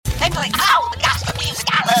play all the gospel music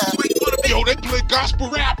I love. Yo, they play gospel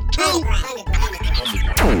rap too.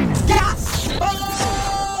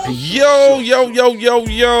 Yo.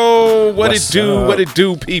 What it do? up? What it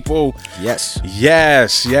do, people? Yes.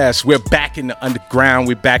 We're back in the underground.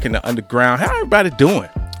 How everybody doing?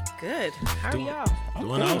 Good. How are y'all?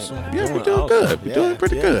 Doing awesome. Yeah, we're doing good. We're doing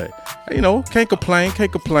pretty good. You know, can't complain.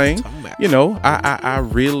 You know, I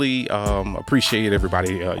really appreciate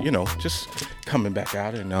everybody, just coming back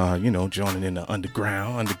out and, joining in the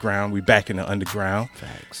underground. We back in the underground.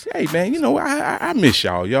 Facts. Hey, man, I miss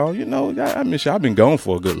y'all. I miss y'all. I've been gone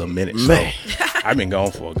for a good little minute.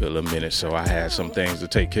 So I had some things to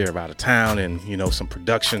take care of out of town and, some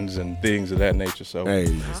productions and things of that nature. So, hey,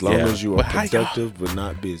 as long as you are But how productive but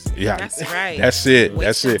not busy. yeah, That's right. That's it. Wasting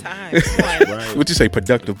That's it. time. Come on. Right. What you say,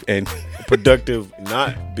 productive and Productive,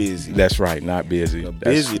 not busy. that's right, not busy. The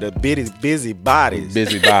busy bodies.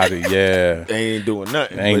 Busybody, yeah. They ain't doing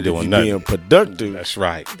nothing. They ain't But doing if you nothing. being productive. That's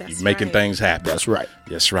right. That's You making right. things happen. That's right.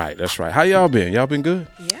 That's right. How y'all been? Y'all been good?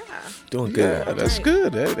 Yeah. Doing good. Yeah, that's Right.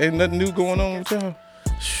 good. Ain't nothing new going on with y'all.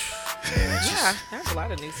 Yeah. There's a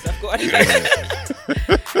lot of new stuff going on.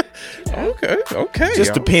 Okay.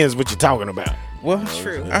 Just y'all. depends what you're talking about. Well,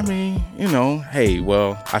 True. I mean, hey,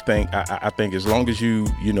 well, I think as long as you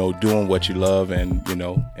doing what you love and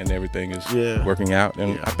and everything is working out,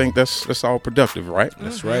 and I think that's all productive, right?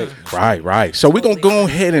 That's right. Right. So we're gonna go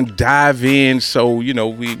ahead and dive in. So we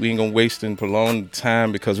ain't gonna waste and prolong the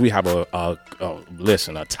time because we have a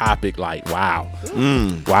topic like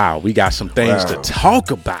wow, we got some things to talk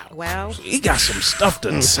about. Well, We got some stuff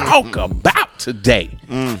to talk about today.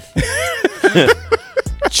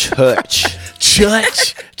 Church.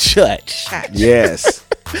 Yes.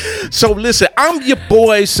 So listen, I'm your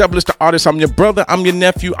boy, Sebulous the artist. I'm your brother. I'm your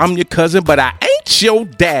nephew. I'm your cousin, but I ain't your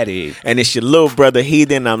daddy. And it's your little brother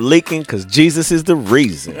Heathen. I'm leaking because Jesus is the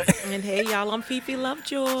reason. and hey, y'all, I'm Fifi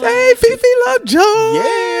Lovejoy. Hey, Fifi Lovejoy.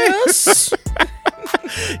 Yes.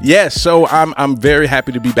 Yes, so I'm very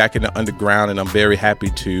happy to be back in the underground, and I'm very happy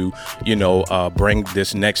to bring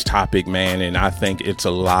this next topic, man. And I think it's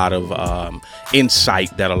a lot of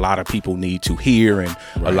insight that a lot of people need to hear, and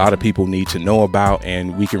a lot of people need to know about,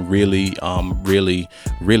 and we can really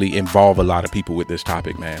involve a lot of people with this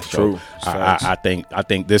topic, man. So True. I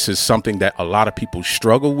think this is something that a lot of people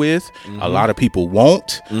struggle with. A lot of people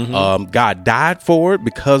won't. God died for it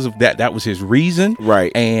because of that. That was His reason,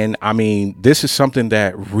 Right. And I mean, this is something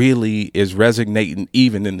that really is resonating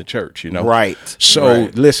even in the church, Right. So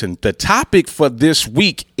Right. listen, the topic for this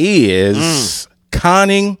week is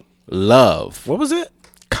conning love. What was it?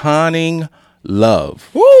 Conning love.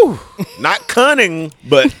 Woo. Not cunning,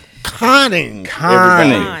 but conning.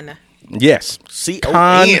 Conning. On. Yes. C-O-N.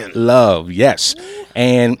 Con love. Yes.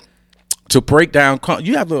 And to break down con,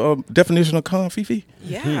 you have the definition of con, Fifi?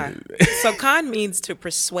 Yeah. So con means to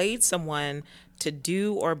persuade someone to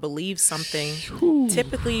do or believe something,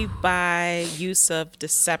 typically by use of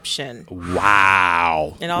deception.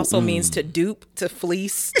 Wow. It also means to dupe, to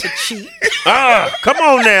fleece, to cheat. Come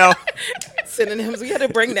on now. Synonyms. We had to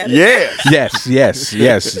bring that in. Yeah. Yes.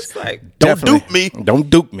 It's like, Don't dupe me. Don't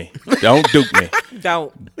dupe me. Don't dupe me.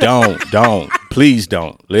 Don't. Please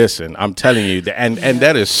don't. Listen, I'm telling you that, and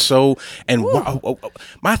that is so. And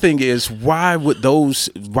my thing is, why would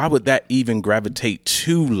that even gravitate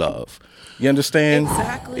to love? You understand?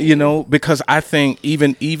 Exactly. Because I think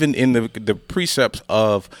even in the precepts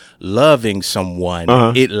of loving someone,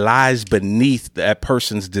 it lies beneath that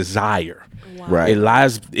person's desire. Right.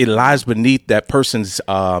 It lies beneath that person's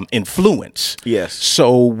influence. Yes.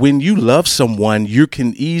 So when you love someone, you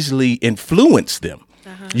can easily influence them.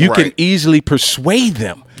 You can Right. easily persuade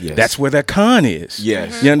them. Yes. That's where that con is.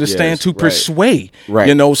 Yes. You understand? Yes. To Right. persuade.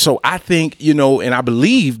 Right. So I think, and I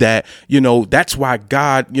believe that, that's why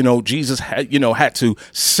God, Jesus had to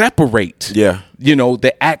separate. Yeah.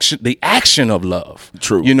 The action of love.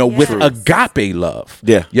 True. With Yes. agape love.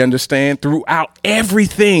 Yeah. You understand? Throughout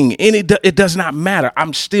everything. And it does not matter.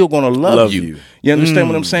 I'm still going to love you. You understand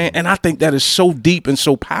what I'm saying? And I think that is so deep and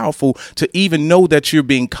so powerful to even know that you're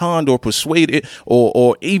being conned or persuaded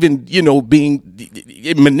or even, being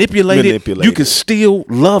manipulated. You can still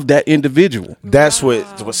love that individual. That's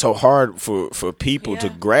what's so hard for people to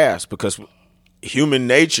grasp, because human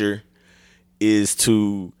nature is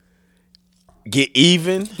to get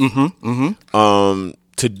even.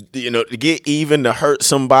 To get even, to hurt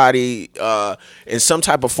somebody in some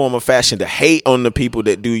type of form or fashion, to hate on the people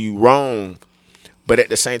that do you wrong. But at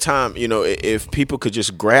the same time, if people could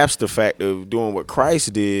just grasp the fact of doing what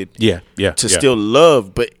Christ did, still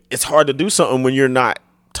love. But it's hard to do something when you're not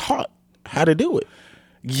taught how to do it.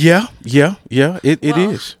 It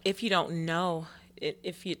well, is. If you don't know,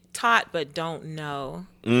 if you're taught but don't know,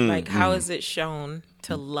 like how is it shown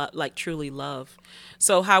to love, like truly love?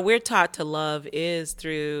 So how we're taught to love is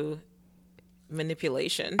through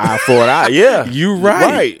manipulation. Eye for an eye. Yeah, You're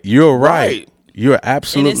right. You're right. You're And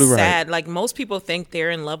absolutely it's right. sad. Like most people think they're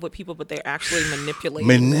in love with people, but they're actually manipulating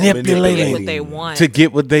Manipulating them to get what they want. to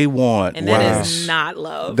get what they want. And Wow. that is not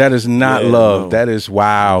love. That is not Yeah, love. no. That is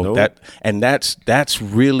wow. Nope. That's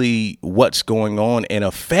really what's going on and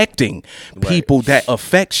affecting people. That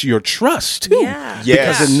affects your trust too. Yeah.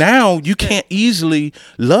 Yes. Because now you can't easily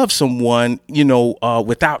love someone,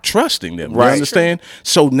 without trusting them. Right. You understand?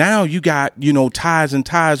 So now you got, ties and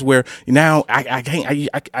ties where now I can't,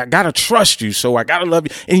 I gotta trust you. So I gotta love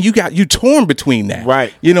you. And you torn between that.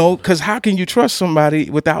 Right. Because how can you trust somebody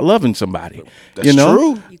without loving somebody? That's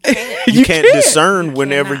true. You can't. You can't can't. discern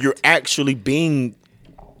whenever cannot. you're actually being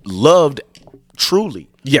loved truly.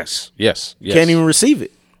 Yes. Can't even receive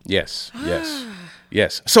it. Yes.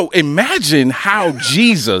 Yes. So imagine how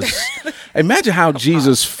Jesus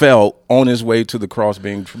felt on his way to the cross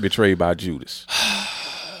being betrayed by Judas.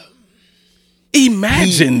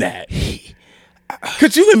 Imagine that.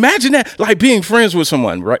 Could you imagine that? Like being friends with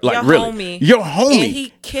someone, right? Like Your really. homie. Your homie. And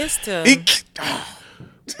he kissed her.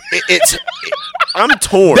 I'm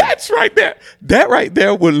torn. That's right there. That right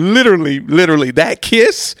there would literally, that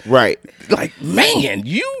kiss. Right. Like, man,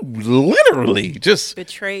 you literally just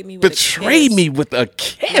betrayed me with betrayed a kiss. me with a Like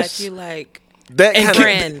kiss. you like That And kind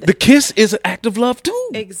friend. the kiss is an act of love too.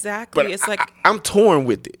 exactly. But It's like I'm torn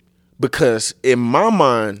with it because in my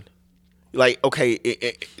mind, like, okay,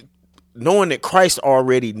 knowing that Christ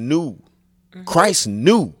already knew, Christ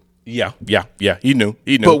knew, Yeah. He knew.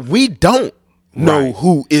 but we don't know Right.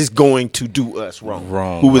 who is going to do us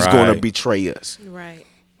wrong, who is going to right. betray us. right.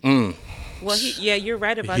 Well, you're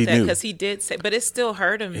right about He that knew. because he did say, but it still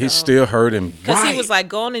hurt him. He still hurt him. because he was like,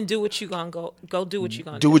 "Go on and do what you gonna go do what you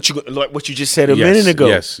gonna do." Do what you like what you just said a Yes, minute ago.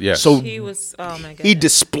 yes. So He was. Oh my god. he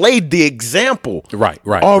displayed the example, Right.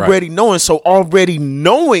 already knowing. So already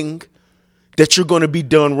knowing that you're going to be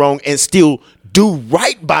done wrong and still do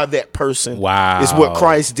right by that person. Wow. Is what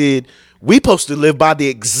Christ did. We supposed to live by the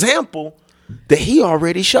example that he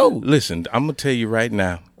already showed. Listen, I'm gonna tell you right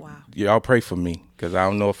now. Wow. Y'all pray for me because I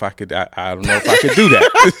don't know if I could. I don't know if I could do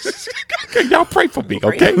that. Y'all pray for me,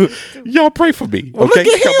 okay? Y'all pray for me, okay?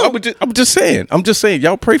 look at him. I'm just saying.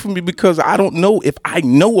 Y'all pray for me because I don't know if I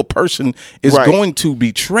know a person is Right. going to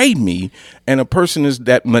betray me, and a person is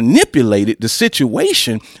that manipulated the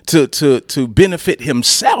situation to benefit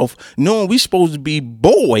himself, knowing we supposed to be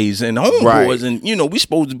boys and homeboys, Right. and we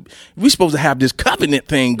supposed to have this covenant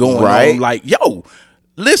thing going Right. on. Like, yo,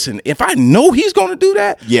 listen, if I know he's going to do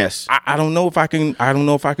that, Yes. I don't know if I can. I don't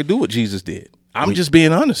know if I could do what Jesus did. I'm just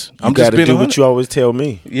being honest. I'm You just got to being do honest. what you always tell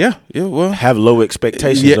me. Yeah. Well, Have low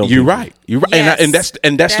expectations. yeah, on you're people. right. You're right, Yes, and that's the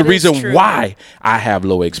that is reason true. why I have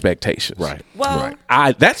low expectations. Right. Well,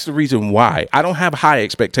 That's the reason why I don't have high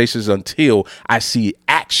expectations until I see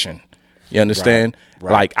action. You understand?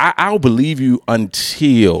 Right. Like I'll believe you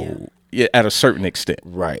until at a certain extent.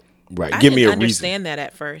 Right. I Give me didn't a reason. understand that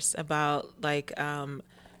at first about like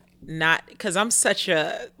not because I'm such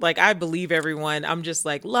a like I believe everyone. I'm just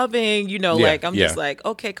like loving, Yeah, like I'm just yeah. like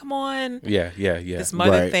okay, come on, Yeah. this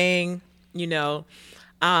mother Right. thing,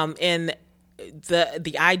 and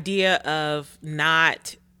the idea of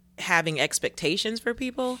not having expectations for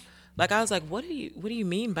people. Like I was like, what do you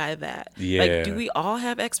mean by that? Yeah. Like, do we all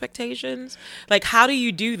have expectations? Like, how do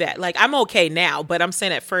you do that? Like, I'm okay now, but I'm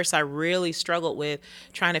saying at first I really struggled with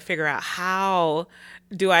trying to figure out how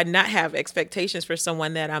do I not have expectations for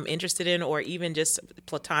someone that I'm interested in, or even just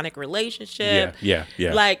platonic relationship? Yeah.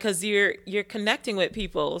 Like, because you're connecting with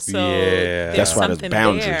people, so Yeah. there's That's why there's something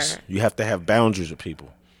boundaries. there. You have to have boundaries with people.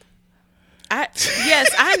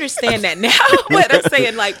 Yes, I understand that now. But I'm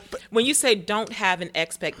saying, like, when you say don't have an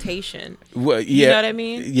expectation, Well, yeah, you know what I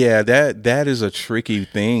mean? Yeah, that is a tricky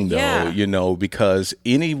thing, though. Yeah. Because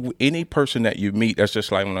any person that you meet, that's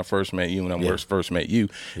just like when I first met you. When I first met you,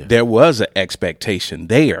 there was an expectation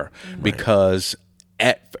there because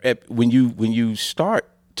when you start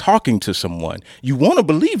talking to someone, you want to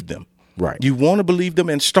believe them. Right. You want to believe them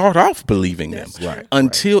and start off believing them. Right.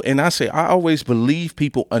 Until, and I say, I always believe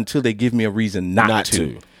people until they give me a reason not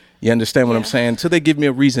to. You understand what I'm saying? Until they give me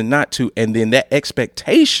a reason not to, and then that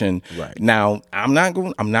expectation. Right. Now, I'm not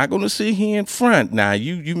going to sit here in front. Now,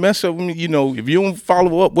 you mess up with me. You know, if you don't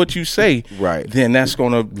follow up what you say, Right. then that's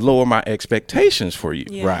going to lower my expectations for you.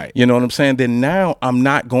 Yeah. Right. You know what I'm saying? Then now I'm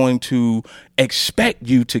not going to expect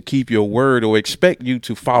you to keep your word or expect you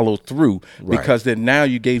to follow through, because then now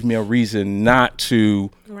you gave me a reason not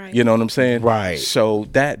to. Right. You know what I'm saying? Right. So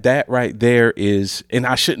that right there is, and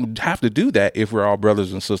I shouldn't have to do that if we're all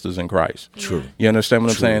brothers and sisters in Christ. True. You understand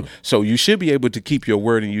what I'm saying? So you should be able to keep your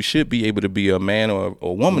word, and you should be able to be a man or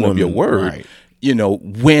a woman of your word. Right. You know,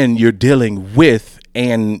 when you're dealing with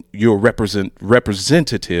and you're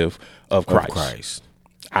representative of Christ.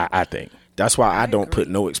 I think. That's why I don't put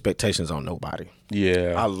no expectations on nobody.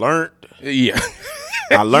 Yeah. I learned. Yeah.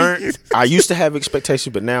 I used to have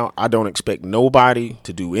expectations, but now I don't expect nobody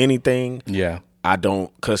to do anything. Yeah. I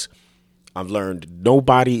don't, because I've learned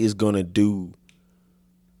nobody is going to do.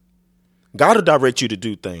 God will direct you to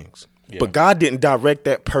do things, but God didn't direct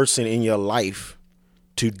that person in your life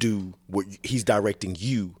to do what he's directing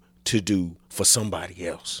you to do for somebody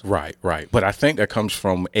else. Right. But I think that comes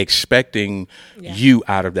from expecting you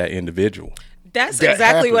out of that individual. That's That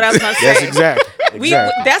exactly what I was going to say. That's exactly.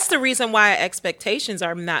 That's the reason why expectations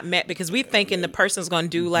are not met, because we thinking the person's going to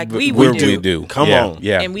do like we We would do. do. Come Yeah, on.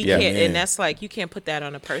 Yeah. And we yeah. can't, and that's like, you can't put that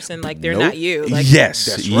on a person like they're Nope. not you. Like, Yes,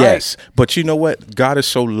 That's yes. But you know what? God is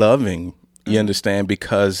so loving. You understand?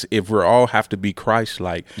 Because if we all have to be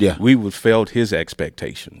Christ-like, we would fail his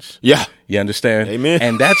expectations. Yeah. You understand? Amen.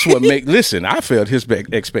 And that's what listen, I failed his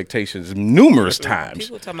expectations numerous times.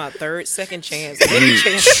 people talking about third, second chance, many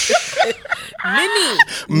chances,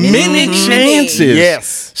 Many chances.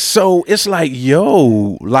 Yes. So it's like,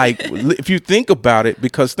 yo, like if you think about it,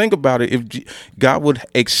 if God would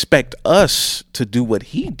expect us to do what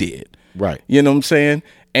he did. Right. You know what I'm saying?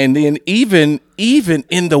 And then even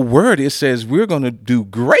in the word, it says we're going to do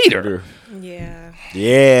greater. Yeah.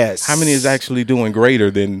 Yes. How many is actually doing greater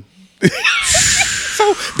than?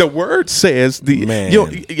 So the word says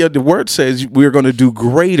the word says we're going to do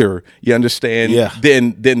greater. You understand? Yeah.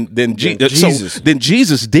 Than Jesus. So, than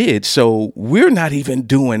Jesus did. So we're not even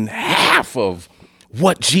doing half of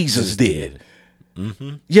what Jesus did.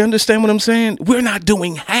 Mm-hmm. You understand what I'm saying? We're not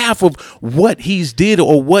doing half of what he's did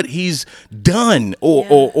or what he's done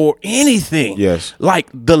or anything. Yes. Like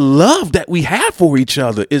the love that we have for each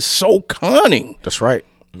other is so cunning. That's right.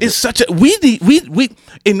 It's such a we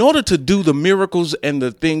in order to do the miracles and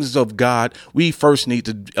the things of God, we first need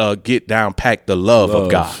to get down pat the love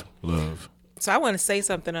of God. Love. So I want to say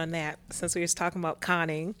something on that, since we was talking about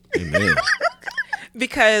conning, Amen.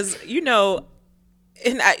 because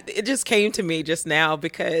it just came to me just now,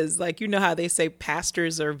 because like, you know how they say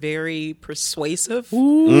pastors are very persuasive.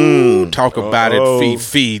 Ooh, talk about it,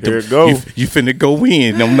 feed. Here it go. You finna go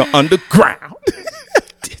in on the underground.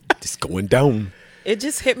 It's going down. It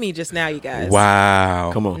just hit me just now, you guys.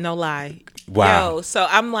 Wow. Come on. No lie. Wow. Yo, so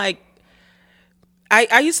I'm like,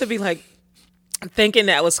 I used to be like thinking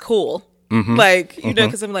that was cool. Mm-hmm. Like, you know,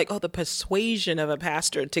 because I'm like, the persuasion of a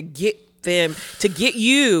pastor to get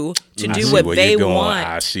you to do what they want.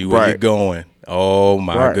 I see where you're going. Oh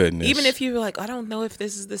my goodness. Even if you were like, I don't know if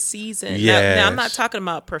this is the season. Yes. Now I'm not talking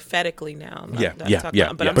about prophetically now. I'm not talking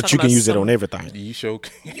about, but I'm But talking you can about use it on everything. you sure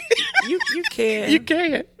can. You can. You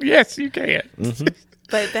can. Yes, you can. Mm-hmm.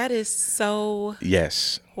 But that is so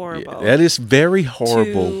Yes. horrible. Yeah, that is very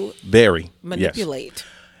horrible. To Very. manipulate.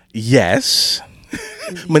 Yes.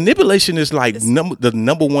 Manipulation is like the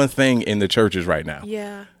number one thing in the churches right now.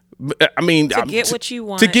 Yeah. I mean, To get what you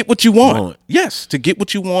want. To get what you want. Yes, to get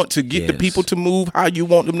what you want, to get the people to move how you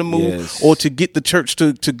want them to move, or to get the church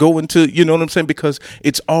to go into, you know what I'm saying? Because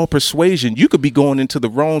it's all persuasion. You could be going into the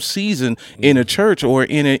wrong season in a church or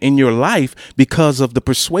in your life because of the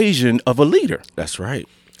persuasion of a leader. That's right.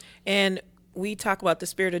 And we talk about the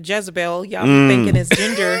spirit of Jezebel. Y'all be thinking it's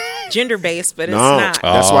gender based, but it's not.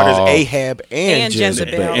 That's why there's Ahab and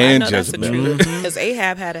Jezebel. And I know Jezebel. that's the truth, because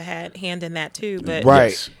Ahab had a hand in that too. But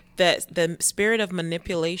Right. Yes. that the spirit of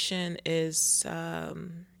manipulation is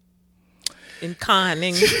in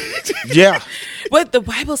conning. Yeah. But the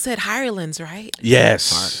Bible said hirelings, right?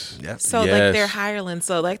 Yes. So like they're hirelings.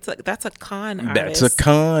 So like that's a con artist. That's a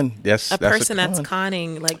con. Yes, a person that's con.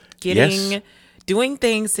 conning, like getting, doing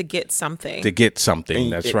things to get something. To get something.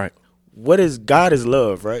 And That's right. What is God is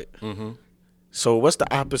love, right? Mm-hmm. So what's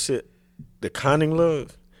the opposite? The conning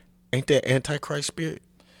love? Ain't that Antichrist spirit?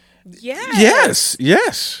 Yes.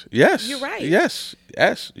 Yes. You're right. Yes.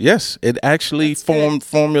 It actually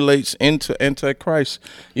formulates into Antichrist,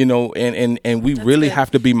 you know, and we really good.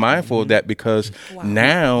 have to be mindful of that, because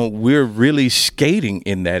now we're really skating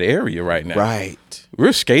in that area right now. Right.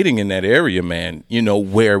 we're skating in that area, man, you know,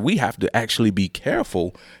 where we have to actually be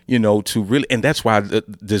careful, you know, to really, and that's why the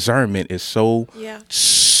discernment is so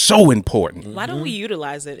important. Why don't we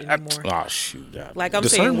utilize it anymore? Oh, shoot. Like I'm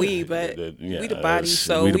saying we, but we the body,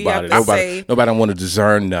 so we body. have to say. Nobody don't want to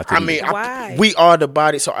discern nothing. I mean, Why? we are the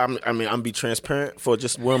body. So I'm be transparent for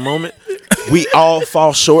just one moment. We all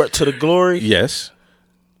fall short to the glory. Yes.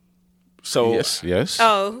 So Yes.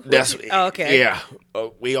 Oh, that's okay. Yeah,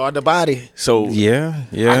 we are the body. So Yeah.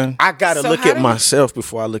 I gotta So look how at do you- myself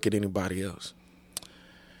before I look at anybody else.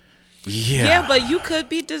 Yeah, but you could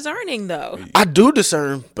be discerning though. I do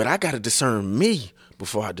discern, but I gotta discern me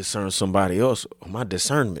before I discern somebody else. My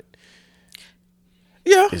discernment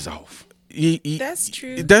Yeah. is off. That's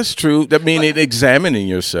true. That's true. That means examining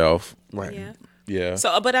yourself. Right. Yeah. Yeah.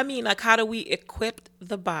 So, but I mean, like, how do we equip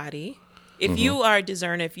the body? If you are a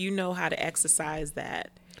discerner, if you know how to exercise that,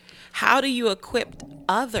 how do you equip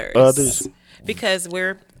others? Others. Because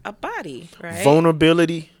we're a body, right?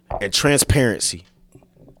 Vulnerability and transparency.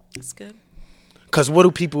 That's good. Because what do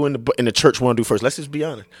people in the church want to do first? Let's just be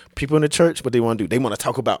honest. People in the church, what they want to do? They want to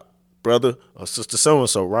talk about brother or sister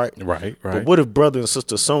so-and-so, right? Right. But what if brother and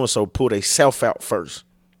sister so-and-so pull their self out first?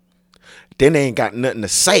 Then they ain't got nothing to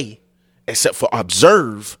say except for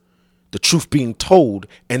observe the truth being told.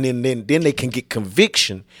 And then they can get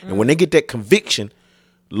conviction. And when they get that conviction,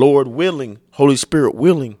 Lord willing, Holy Spirit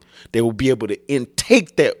willing, they will be able to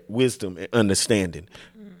intake that wisdom and understanding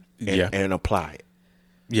and apply it.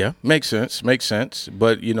 Yeah, makes sense.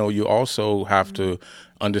 But you know, you also have to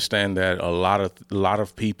understand that a lot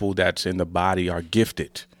of people that's in the body are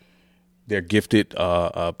gifted. They're gifted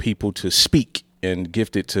people to speak and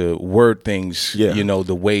gifted to word things, you know,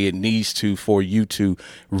 the way it needs to for you to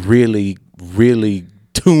really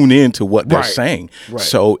tune into what they're saying. Right.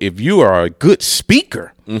 So if you are a good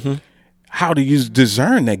speaker, how do you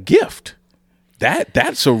discern that gift?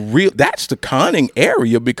 That's the conning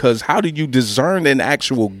area, because how do you discern an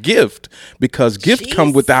actual gift? Because gift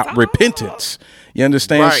come without repentance. You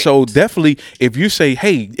understand? Right. So definitely, if you say,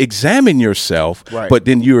 "Hey, examine yourself," but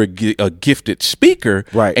then you're a gifted speaker,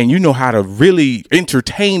 and you know how to really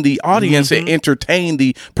entertain the audience and entertain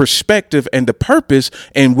the perspective and the purpose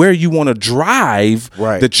and where you want to drive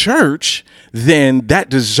the church, then that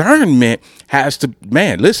discernment has to.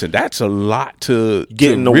 Man, listen, that's a lot to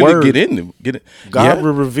Get in the really word. get in. God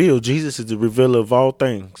will reveal. Jesus is the revealer of all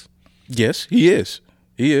things. Yes, he is.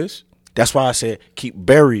 He is. That's why I said keep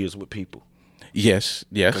barriers with people. Yes.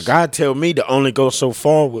 God tell me to only go so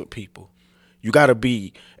far with people. You got to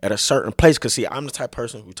be at a certain place. Because, see, I'm the type of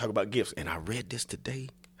person, we talk about gifts. And I read this today.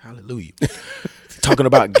 Hallelujah. Talking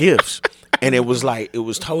about gifts. And it was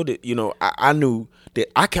told that, you know, I knew that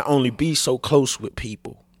I can only be so close with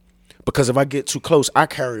people. Because if I get too close, I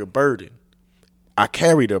carry a burden. I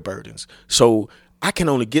carry their burdens. So I can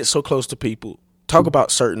only get so close to people, talk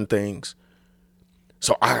about certain things.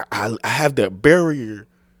 So I have that barrier.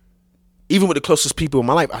 Even with the closest people in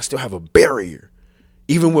my life, I still have a barrier.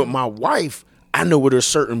 Even with my wife, I know where there's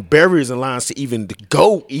certain barriers and lines to even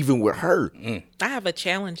go, even with her. I have a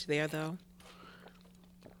challenge there, though.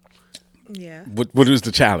 Yeah. What is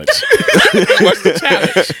the challenge? What's the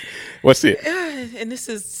challenge? What's it? And this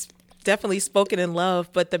is definitely spoken in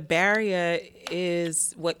love, but the barrier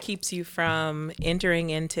is what keeps you from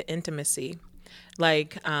entering into intimacy.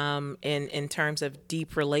 Like in terms of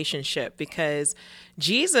deep relationship, because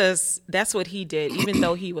Jesus, that's what he did, even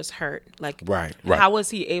though he was hurt. Like, right. How was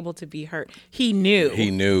he able to be hurt? He knew.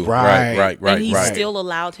 Right. And he still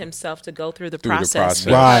allowed himself to go through the process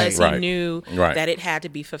Right. because he knew that it had to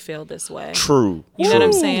be fulfilled this way. True. You know what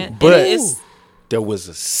I'm saying? But there was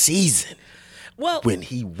a season when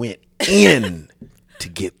he went in to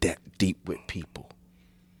get that deep with people.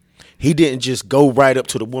 He didn't just go right up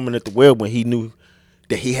to the woman at the well when he knew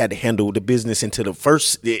that he had to handle the business into the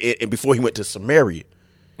first, and before he went to Samaria.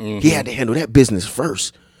 He had to handle that business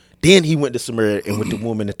first. Then he went to Samaria and with the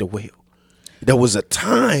woman at the well. There was a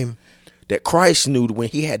time that Christ knew when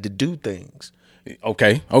he had to do things.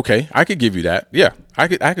 Okay, I could give you that. Yeah, I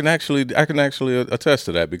can actually attest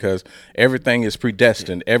to that, because everything is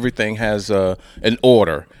predestined. Everything has an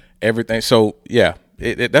order. Everything. So yeah,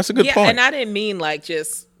 that's a good point. And I didn't mean like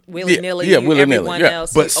just willy-nilly, willy-nilly, everyone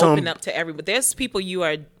else, but open up to everybody. There's people you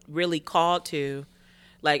are really called to,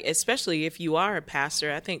 like, especially if you are a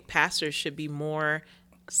pastor. I think pastors should be more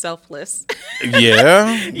selfless.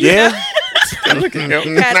 Yeah. Look at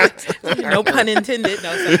no pun intended.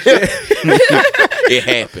 No, It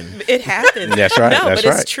happened. It happened. That's right. No, that's but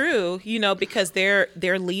right. it's true, you know, because they're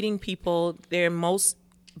leading people. They're most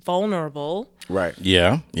vulnerable. Right.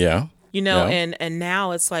 Yeah. You know, and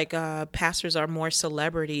now it's like pastors are more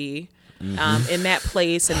celebrity in that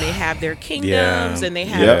place, and they have their kingdoms, and they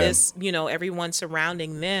have this, everyone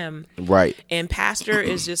surrounding them. Right. And pastor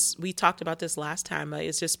is just, we talked about this last time,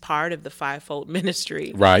 it's just part of the fivefold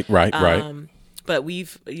ministry. Right. But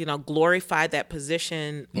we've, glorified that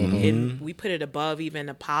position, and we put it above even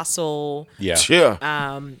apostle. Yeah.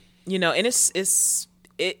 And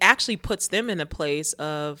it actually puts them in a place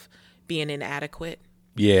of being inadequate.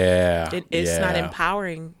 Yeah. It's not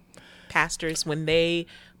empowering pastors when they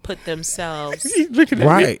put themselves.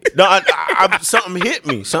 Right. No, something hit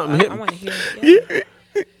me. I want to hear it.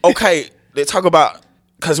 Yeah. Okay, they talk about,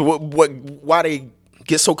 because why they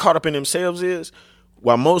get so caught up in themselves is,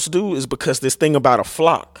 why most do is because this thing about a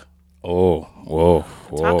flock. Oh, whoa.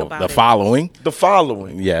 Talk about the it.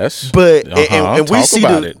 following. Yes. But and we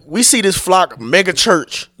talk see this flock mega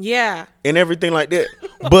church Yeah. and everything like that.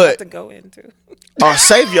 To But go into. our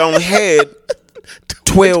Savior only had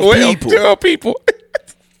 12 people. 12 people.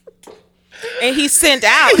 And he sent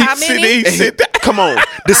out how many? Come on,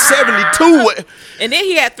 the 72. And then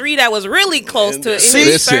he had 3 that was really close to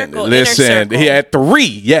his circle. Listen. Inner circle. He had 3.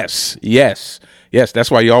 Yes.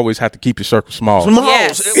 That's why you always have to keep your circle small. Small.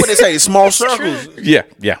 Yes. What they say? Small circles. Yeah.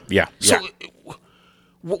 So,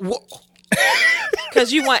 what?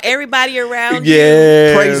 Because you want everybody around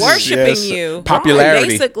Yes, you worshiping yes. you. Popularity.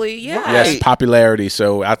 Basically, yeah. Yes, popularity.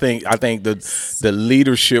 So I think the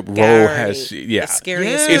leadership role has The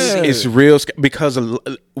scariest it's real because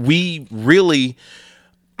we really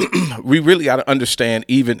got to understand,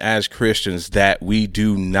 even as Christians, that we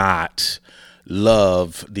do not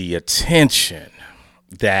love the attention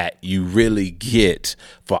that you really get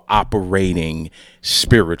for operating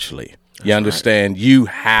spiritually. You understand? You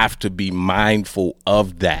have to be mindful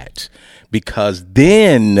of that, because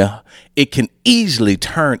then it can easily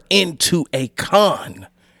turn into a con.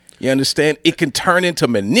 You understand? It can turn into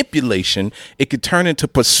manipulation. It could turn into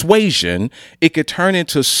persuasion. It could turn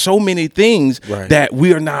into so many things that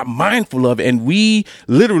we are not mindful of. And we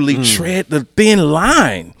literally tread the thin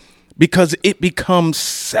line, because it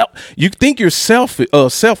becomes you think you're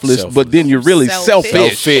selfless, but then you're really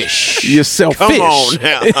selfish. You're selfish. Come on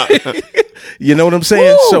now. You know what I'm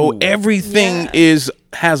saying? Woo. So everything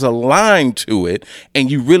has a line to it, and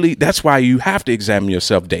that's why you have to examine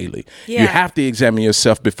yourself daily. Yeah. You have to examine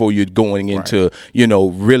yourself before you're going into,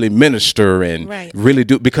 really minister and really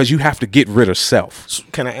do, because you have to get rid of self.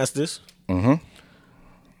 Can I ask this? Mm-hmm.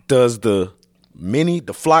 Does the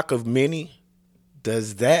flock of many,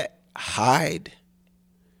 does that hide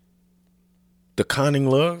the conning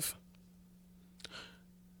love?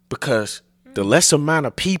 Because the less amount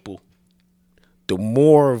of people, the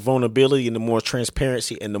more vulnerability and the more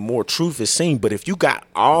transparency and the more truth is seen. But if you got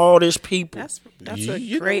all these people, That's a That's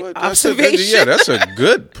great a good- observation. that's a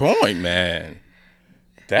good point, man.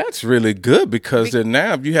 That's really good, because then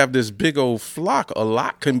now if you have this big old flock, a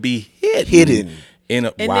lot can be hidden. Then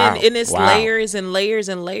it's layers and layers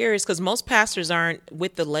and layers, because most pastors aren't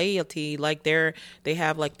with the laity. Like they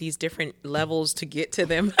have like these different levels to get to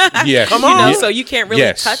them. Yeah, come on. So you can't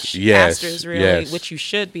really touch pastors really, which you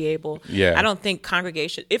should be able. Yeah. I don't think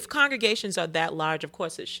if congregations are that large, of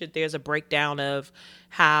course there's a breakdown of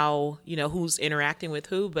how, who's interacting with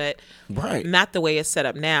who, but not the way it's set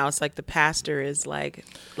up now. It's like the pastor is like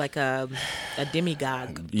a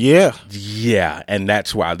demigod. Yeah, and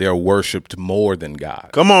that's why they're worshipped more than God.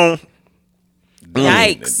 Come on.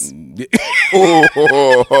 Yikes.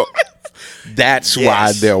 That's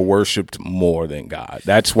why they're worshipped more than God.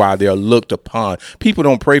 That's why they're looked upon. People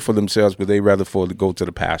don't pray for themselves, but they rather go to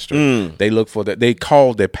the pastor. They look for that. They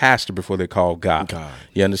call their pastor before they call God.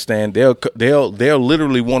 You understand? They'll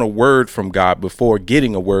literally want a word from God before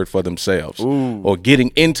getting a word for themselves or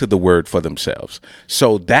getting into the word for themselves.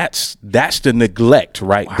 So that's the neglect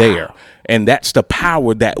right there. And that's the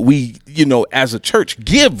power that we, as a church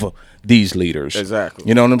give these leaders. Exactly.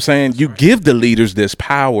 You know what I'm saying? You give the leaders this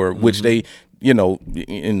power, which they, in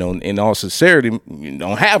all sincerity,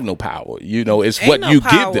 don't have no power. It's Ain't what no you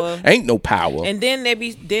power. give them. Ain't no power. And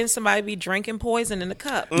then somebody be drinking poison in the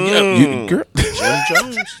cup. Girl. Jim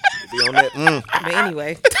Jones. Be on that. But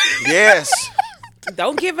anyway, Yes.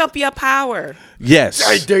 don't give up your power. Yes.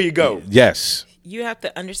 Right, there you go. Yes. You have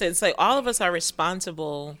to understand. It's like all of us are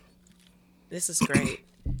responsible. This is great.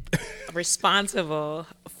 Responsible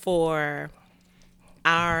for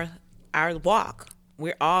our walk.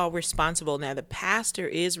 We're all responsible. Now the pastor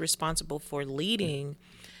is responsible for leading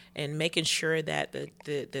and making sure that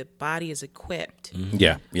the body is equipped.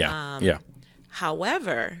 Yeah.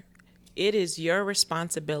 However, it is your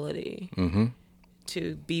responsibility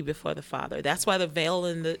to be before the Father. That's why the veil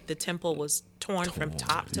in the temple was torn from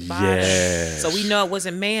top to bottom. Yes. So we know it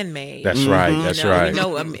wasn't man-made. That's right. That's right. We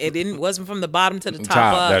know it wasn't from the bottom to the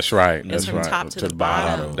top up. That's right. It's That's from right. top to the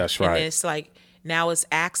bottom. That's right. And it's like now it's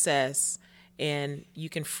access, and you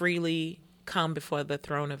can freely come before the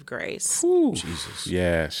throne of grace. Ooh, Jesus.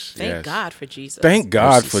 Yes. Thank God for Jesus. Thank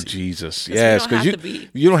God for Jesus. Yes, we don't because have to be-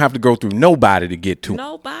 you don't have to go through nobody to get to.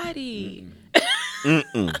 Nobody.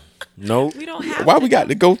 No. We don't have Why to. we got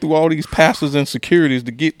to go through all these pastors and securities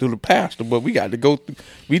to get to the pastor, but we got to go through,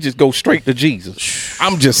 we just go straight to Jesus.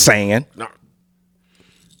 I'm just saying. No.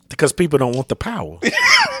 Because people don't want the power.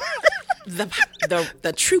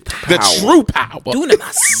 the true power. The true power.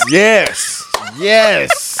 Dunamis. Yes.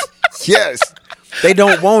 They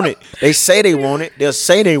don't want it. They say they want it. They'll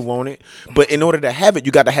say they want it. But in order to have it,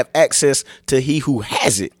 you got to have access to he who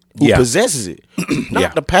has it, who possesses it.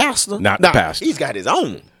 Not the pastor. Not the pastor. He's got his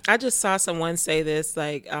own. I just saw someone say this,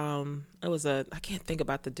 like, it was I can't think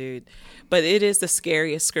about the dude, but it is the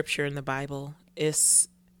scariest scripture in the Bible. It's,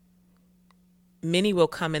 many will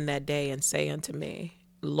come in that day and say unto me,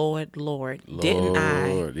 Lord, Lord, didn't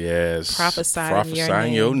I yes. prophesy in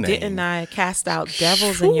in your name? Didn't I cast out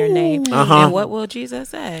devils in your name? And what will Jesus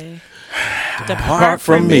say? Depart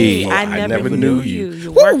from me. I never knew you.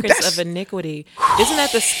 You workers of iniquity. Isn't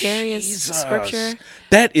that the scariest scripture?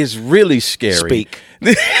 That is really scary. Speak.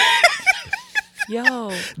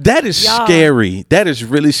 Yo. That is scary. That is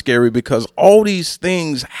really scary because all these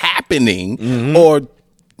things happening or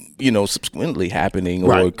subsequently happening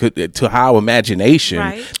or could to our imagination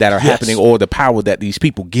that are happening or the power that these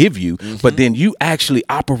people give you, but then you actually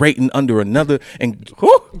operating under another and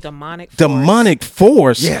demonic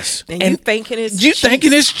force. Yes. And you thinking it's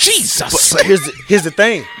Jesus. But here's the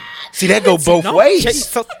thing. See, that go both ways.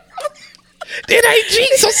 It ain't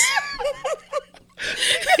Jesus.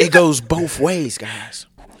 It goes both ways, guys.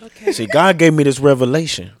 Okay. See, God gave me this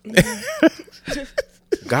revelation.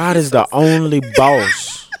 God is the only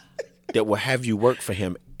boss that will have you work for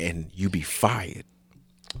him and you be fired.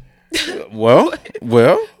 Well.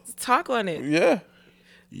 Talk on it. Yeah.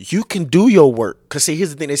 You can do your work. Because see, here's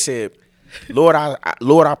the thing. They said, Lord,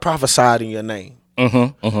 I prophesied in your name.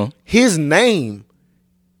 His name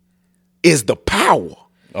is the power.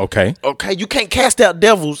 Okay. You can't cast out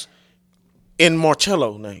devils in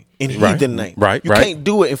Marcello name, in heathen name. You can't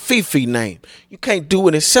do it in Fifi name. You can't do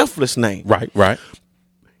it in Selfless name. Right.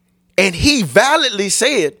 And he validly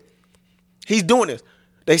said, he's doing this.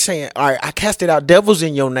 They saying, all right, I casted out devils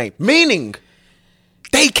in your name. Meaning,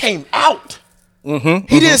 they came out. He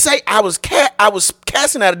didn't say, I was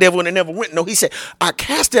casting out a devil and it never went. No, he said, I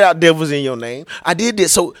casted out devils in your name. I did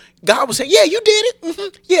this. So God was saying, yeah, you did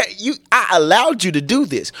it. Yeah, I allowed you to do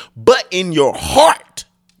this. But in your heart,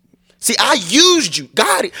 see, I used you.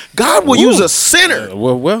 God will use a sinner.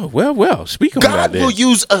 Well. Speak on that. God will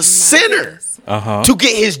use a sinner to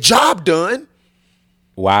get his job done.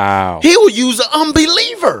 Wow. He will use an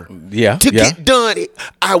unbeliever to get done.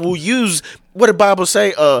 I will use what the Bible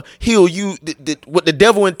say. He'll use what the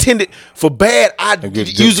devil intended for bad. I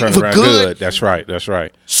use it for good. That's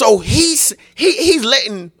right. So he's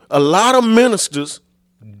letting a lot of ministers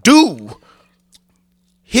do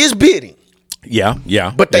his bidding.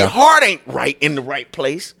 Yeah. But their heart ain't right in the right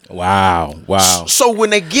place. Wow. So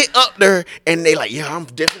when they get up there and they like, yeah, I'm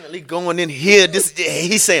definitely going in here.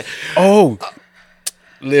 He's saying, oh.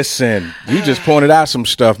 Listen, you just pointed out some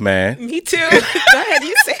stuff, man. Me too. Go ahead,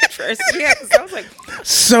 you say it first. Yeah, because I was like,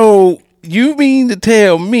 so you mean to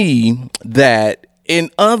tell me that,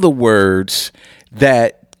 in other words,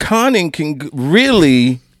 that conning can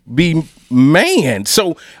really be man?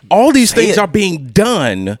 So all these things are being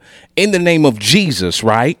done in the name of Jesus,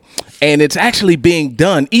 right? And it's actually being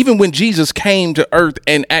done even when Jesus came to earth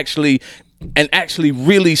and actually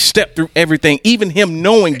really stepped through everything, even him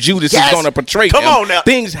knowing Judas is going to betray him. Come on now.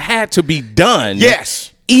 Things had to be done.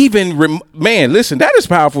 Yes. Man, listen, that is a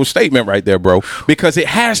powerful statement right there, bro, because it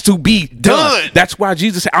has to be done. That's why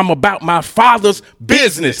Jesus said, I'm about my Father's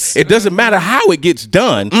business. It doesn't matter how it gets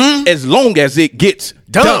done as long as it gets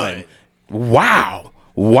done. Wow.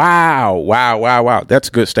 That's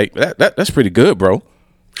a good statement. That's pretty good, bro.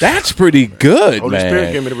 That's pretty good, Holy man.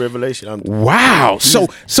 Spirit gave me the revelation. Wow. So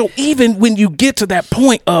even when you get to that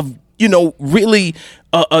point of, really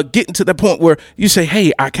getting to the point where you say,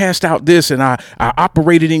 hey, I cast out this and I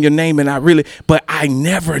operated in your name but I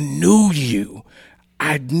never knew you.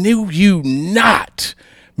 I knew you not.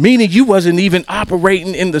 Meaning you wasn't even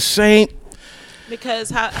operating in the same. Because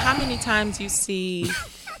how many times you see...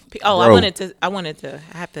 Bro. I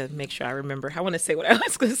have to make sure I remember. I want to say what I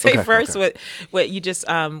was going to say first. Okay. What you just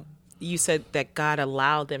you said that God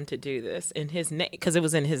allowed them to do this in His name because it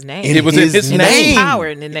was in His name. It was in His name. Power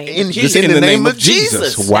in the name. In the name of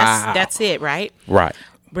Jesus. Wow. That's it, right? Right.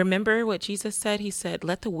 Remember what Jesus said? He said,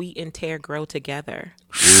 "Let the wheat and tare grow together."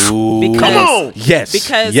 Ooh. Come on. Yes.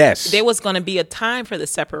 Because yes. there was going to be a time for the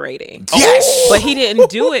separating. Yes. But He didn't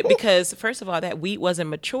do it because, first of all, that wheat wasn't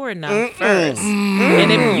mature enough first. And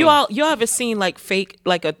if you all ever seen like fake,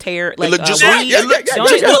 like a tear, like look a just wheat? like- it look-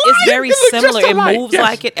 Don't it look- it's very it look just similar. It alike, moves yes.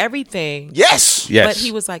 like it, everything. Yes. Yes. But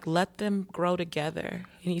He was like, let them grow together.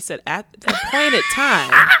 And He said, at the appointed time,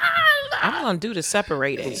 I'm going to do the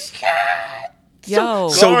separating. Yo.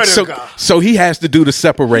 Glory to God. So he has to do the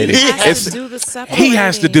separating. He has It's- to do the separating. he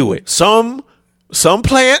has to do it. Some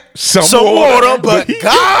plant, Some some water, water, but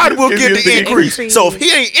God will He get gives the the increase. increase. So if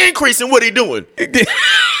He ain't increasing, what He doing?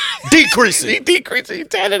 Decreasing. He decreasing. He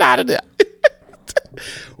tearing it out of there.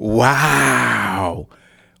 Wow.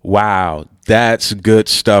 Wow. That's good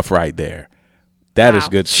stuff right there. That is Wow.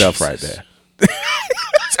 good stuff right there.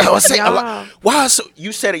 I was saying, Yeah. why?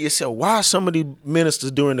 You said it yourself. Why are some of the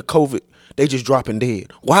ministers during the COVID they just dropping dead?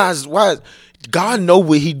 Why is God know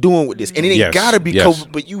what He doing with this? And it ain't Yes, gotta be yes.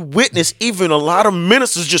 COVID, but you witness even a lot of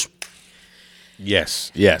ministers just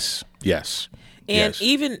Yes. Yes. Yes. And yes.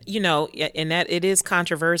 even, and that it is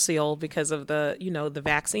controversial because of the, the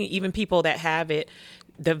vaccine. Even people that have it,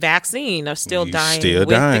 the vaccine are still You dying still with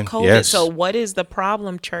dying, the COVID. yes. So what is the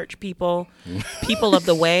problem, church people, people of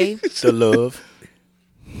the way? the love.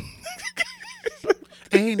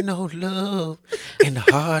 Ain't no love in the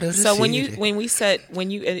heart of the So when city.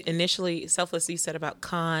 you initially selflessly said about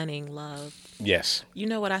conning love, yes. you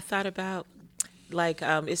know what I thought about? Like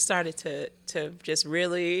it started to just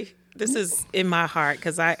really. This is in my heart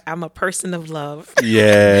because I'm a person of love.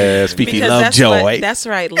 Yes. Speaking Because love that's joy. That's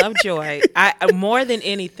right, love joy. I more than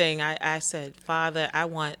anything, I said, Father, I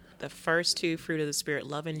want the first two fruit of the Spirit,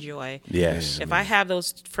 love and joy. Yes. If I have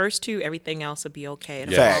those first two, everything else will be okay.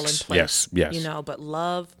 It'll Yes. fall in place. Yes. But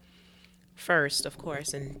love first, of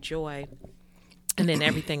course, and joy, and then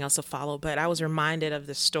everything else will follow. But I was reminded of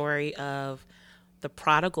the story of the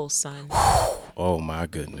prodigal son. Oh my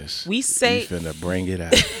goodness. We say- you finna bring it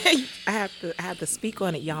out. I have to speak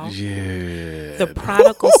on it, y'all. Yeah. The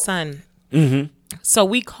prodigal son. So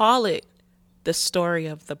we call it the story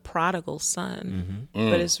of the prodigal son,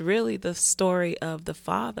 but it's really the story of the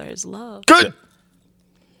father's love. Good.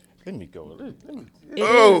 Let me go. It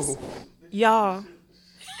is. Y'all.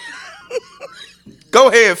 Go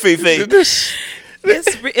ahead, Fifi.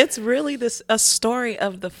 It's really a story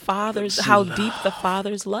of the father's, how deep the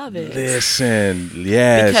father's love is. Listen.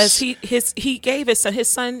 Yes. Because he gave his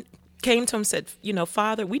son came to him and said,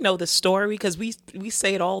 Father, we know the story because we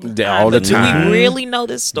say it all the Yeah, time. all the but do time. we really know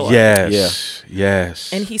this story? Yes.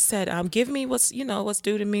 Yes. And he said, give me what's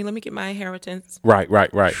due to me. Let me get my inheritance. Right.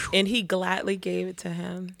 And he gladly gave it to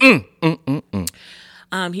him.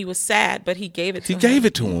 He was sad, but he gave it to He him. gave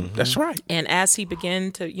it to him. That's right. And as he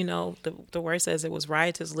began to, the word says it was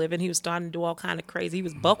riotous living, he was starting to do all kind of crazy. He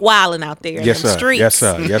was buck wilding out there in Yes, the sir. streets. Yes,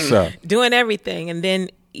 sir. Yes, sir. Doing everything. And then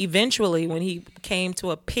eventually when he came to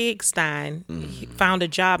a pigsty, he found a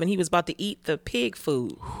job and he was about to eat the pig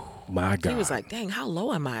food. My God. He was like, dang, how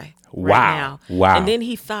low am I Wow. right now? Wow. And then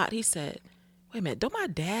he said, wait a minute, don't my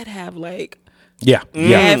dad have like Yeah.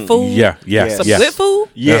 bad food? Yeah. Yeah. Some yeah. good food?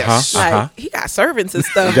 Yes. Like he got servants and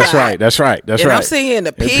stuff. That's right. That's right. That's And right. I'm sitting here in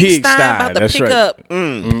the And pigsty pigsty, about to that's pick right. up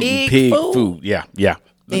pig food Yeah. Yeah.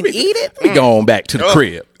 and eat it. We go on back to the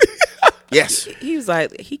crib. Yes. He was like,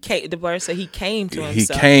 the word said he came to He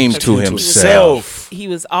himself. came because to he was- himself. He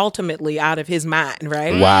was ultimately out of his mind,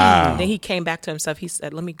 right? Wow. Then he came back to himself. He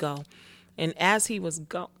said, let me go. And as he was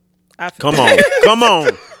going, Come on.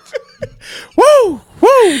 Woo. Woo.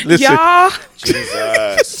 Listen. y'all,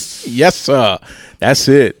 Jesus. Yes, sir. That's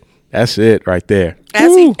it. That's it right there.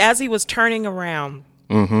 as he was turning around,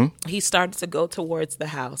 he started to go towards the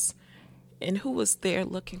house. And who was there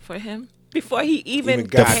looking for him? Before he even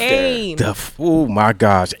got there. came. Oh my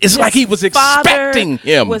gosh. It's like he was expecting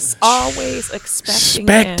him. Was always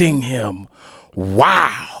expecting him.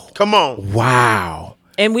 Wow. Come on. Wow.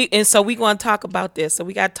 And so we going to talk about this. So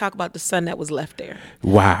we got to talk about the son that was left there.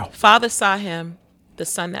 Wow. Father saw him, the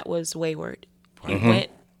son that was wayward. He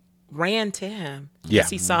ran to him Yeah.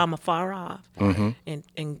 because he saw him afar off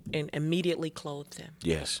and immediately clothed him.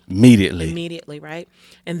 Yes. Immediately. Right?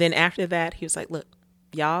 And then after that, he was like, look,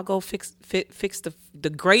 y'all go fix the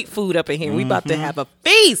great food up in here. We about to have a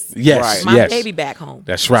feast. Yes. Right. My Yes. baby back home.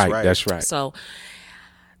 That's right. right. That's right. So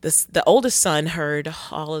the oldest son heard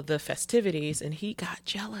all of the festivities and he got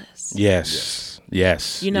jealous. Yes.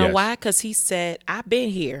 Yes. You know yes. why? Because he said, I've been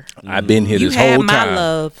here. I've been here You this had whole my time.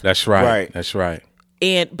 love. That's right. Right. That's right.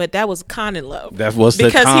 But that was common love. That was the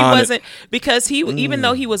because he common- wasn't because he even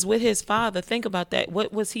though he was with his father. Think about that.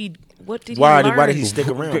 What did he Why learn? did he stick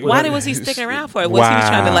around? Why was he sticking around for? Was he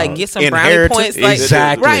trying to like get some brownie Inheritance. points? Like,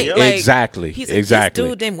 Exactly. right? Like, Exactly. He said, Exactly.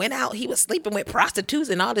 This dude then went out. He was sleeping with prostitutes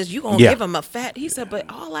and all this. You gonna Yeah. give him a fat? He said, but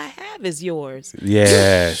all I have is yours.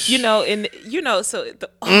 Yes. You know, and so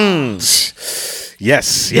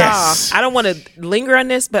Yes. y'all, Yes. I don't want to linger on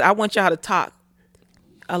this, but I want y'all to talk.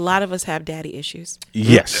 A lot of us have daddy issues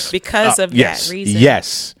Yes. because of yes. that reason.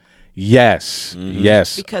 Yes. Yes.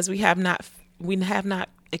 Yes. Because we have not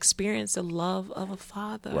experienced the love of a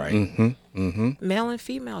father. Right. Male and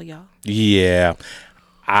female, y'all. Yeah.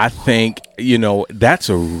 I think, that's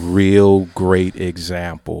a real great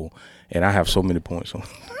example. And I have so many points on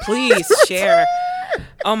Please share.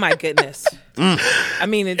 Oh my goodness. I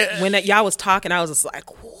mean, when y'all was talking, I was just like,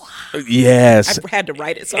 wow. Yes. I had to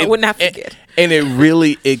write it so I would not forget. And it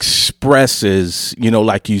really expresses,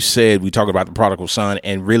 like you said, we talk about the prodigal son,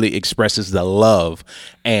 and really expresses the love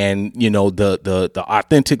and, the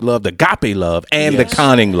authentic love, the agape love, and the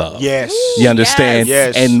conning love. Yes. You understand?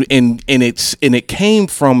 Yes. And it came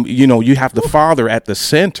from, you have the father at the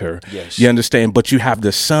center. Yes. You understand? But you have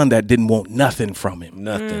the son that didn't want nothing from him.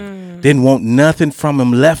 Nothing. Didn't want nothing from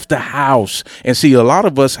him, left the house. And see, a lot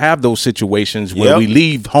of us have those situations where Yep. we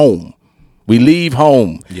leave home. We leave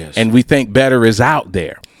home Yes. and we think better is out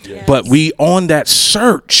there. Yes. But we on that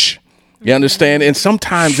search. You understand? And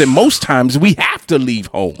sometimes and most times we have to leave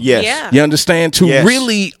home. Yes. Yeah. You understand? To Yes.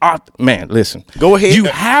 really, man, listen. Go ahead. You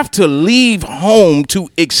have to leave home to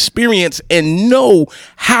experience and know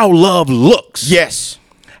how love looks. Yes.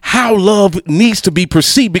 How love needs to be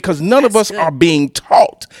perceived, because none of us are being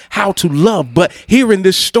taught how to love. But hearing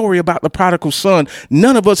this story about the prodigal son,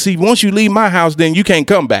 none of us see, once you leave my house, then you can't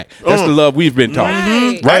come back. That's the love we've been taught.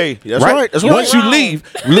 Right. Right. That's right. That's right. Once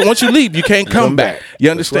you leave, you can't come back. You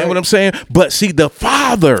understand what I'm saying? But see, the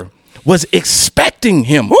father was expecting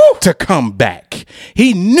him to come back.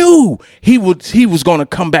 He knew he was going to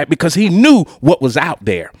come back because he knew what was out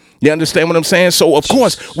there. You understand what I'm saying? So, of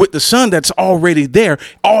course, with the son that's already there,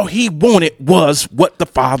 all he wanted was what the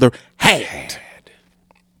father had.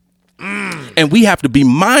 And we have to be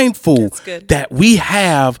mindful good. that we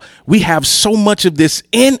have so much of this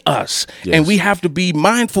in us. Yes. And we have to be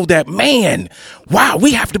mindful that, man, wow,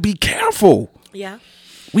 we have to be careful. Yeah.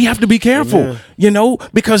 We have to be careful,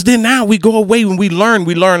 because then now we go away when we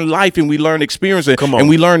learn life and we learn experience and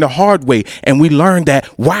we learn the hard way and we learn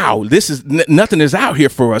that, wow, this is nothing is out here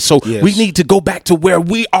for us. So Yes. we need to go back to where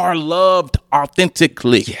we are loved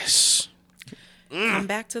authentically. Yes. Come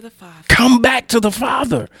back to the father. Come back to the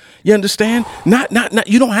father. You understand? Not,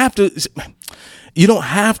 you don't have to. You don't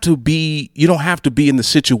have to be in the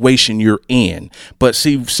situation you're in. But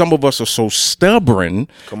see, some of us are so stubborn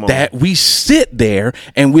that we sit there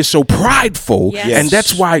and we're so prideful. Yes. And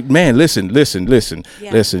that's why, man, listen.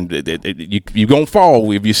 Yeah. Listen, you're going to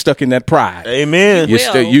fall if you're stuck in that pride. Amen.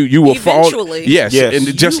 You will fall. Eventually. Yes. Yes. And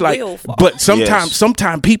just You like, will fall. but sometimes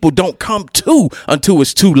people don't come to until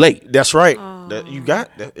it's too late. That's right. You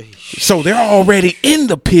got that. So they're already in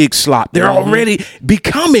the pig slop. They're already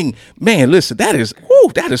becoming, man, listen, that is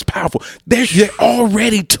powerful. They're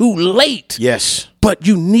already too late. Yes. But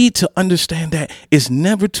you need to understand that it's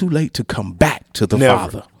never too late to come back to the Never.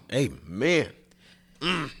 Father. Amen.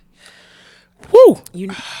 Woo.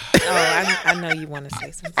 I know you want to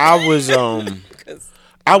say something. I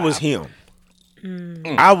was him.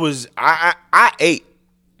 I ate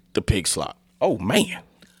the pig slop. Oh, man.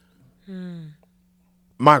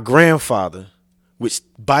 My grandfather, which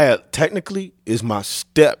technically is my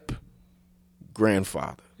step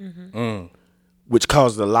grandfather, which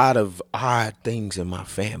caused a lot of odd things in my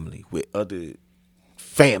family with other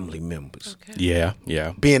family members, Yeah.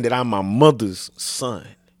 being that I'm my mother's son.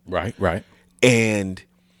 Right. And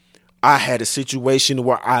I had a situation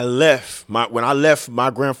where when I left my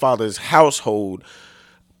grandfather's household,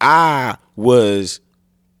 I was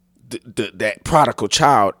that prodigal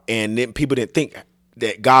child, and then people didn't think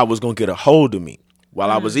that God was going to get a hold of me. While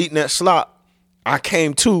I was eating that slop, I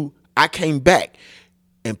came back,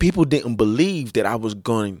 and people didn't believe that I was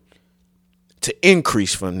going to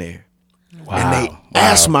increase from there. Wow. And they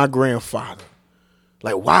asked my grandfather,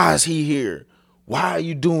 like, why is he here? Why are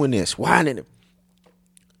you doing this? Why didn't it?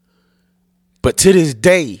 But to this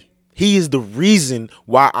day, he is the reason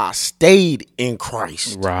why I stayed in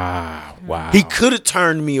Christ. Wow. He could have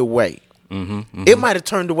turned me away. It might have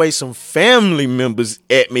turned away some family members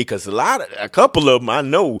at me, because a couple of them I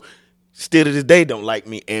know still to this day don't like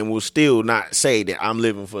me and will still not say that I'm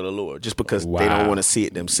living for the Lord just because they don't want to see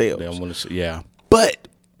it themselves. They don't want to see, yeah. But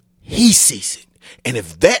he sees it. And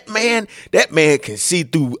if that man can see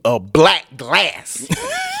through a black glass.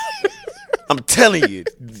 I'm telling you,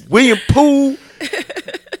 William Poole,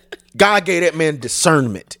 God gave that man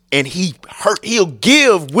discernment, and he'll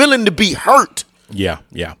give willing to be hurt. Yeah.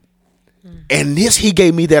 And he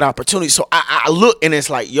gave me that opportunity. So I look, and it's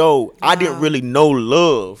like, yo, I didn't really know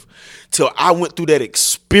love till I went through that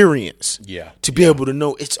experience. Yeah. To be able to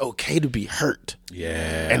know it's okay to be hurt.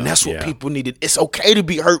 Yeah. And that's what people needed. It's okay to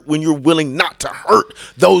be hurt when you're willing not to hurt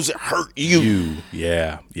those that hurt you.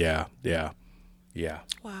 Yeah.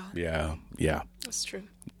 Wow. Yeah. That's true.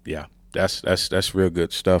 Yeah. That's real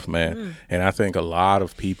good stuff, man. And I think a lot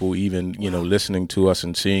of people, even listening to us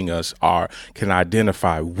and seeing us, can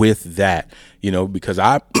identify with that. Because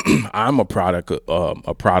I'm a product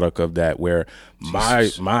of that, where my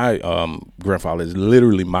grandfather is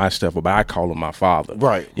literally my stepfather, but I call him my father.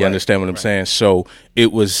 Right. You understand what I'm saying? So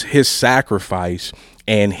it was his sacrifice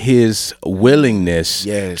and his willingness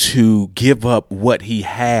to give up what he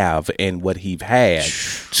have and what he had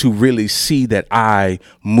to really see that I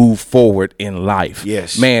move forward in life.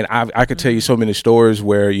 Yes. Man, I could tell you so many stories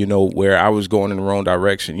where I was going in the wrong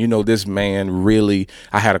direction. This man really,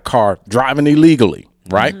 I had a car driving illegally,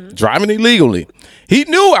 right? Mm-hmm. Driving illegally. He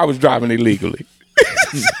knew I was driving illegally.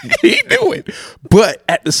 He knew it. But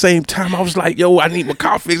at the same time, I was like, yo, I need my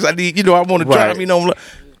car fixed. I need, I want to drive,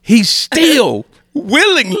 He still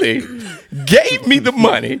willingly gave me the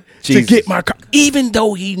money to get my car, even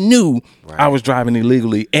though he knew I was driving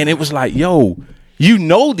illegally. And it was like, yo,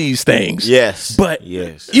 these things. Yes. But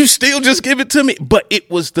you still just give it to me. But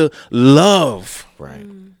it was the love. Right.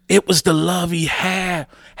 It was the love he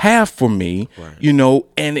have for me,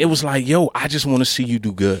 and it was like, yo, I just want to see you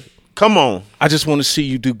do good. Come on. I just want to see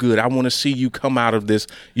you do good. I want to see you come out of this,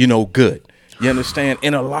 good. You understand?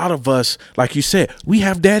 And a lot of us, like you said, we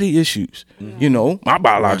have daddy issues. My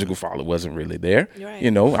biological father wasn't really there. Right.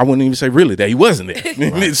 I wouldn't even say really that he wasn't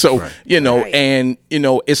there. So, and,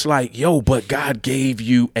 it's like, yo, but God gave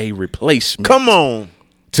you a replacement. Come on.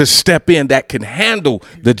 To step in that can handle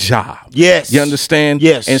the job. Yes. You understand?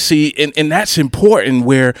 Yes. And see, and that's important,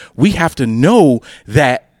 where we have to know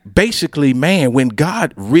that basically, man, when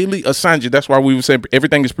God really assigns you, that's why we would say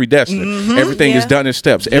everything is predestined. Mm-hmm. Everything is done in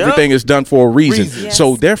steps. Yep. Everything is done for a reason. Yes.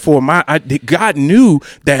 So therefore, God knew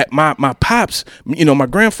that my pops, my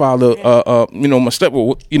grandfather, my step,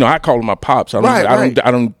 I call him my pops. I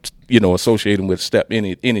don't associate him with step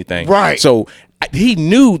anything. Right. So he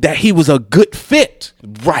knew that he was a good fit.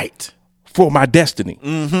 Right. For my destiny.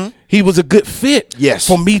 Mm-hmm. He was a good fit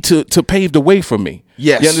for me to pave the way for me.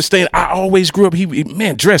 Yes. You understand? I always grew up, he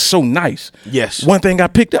dressed so nice. Yes. One thing I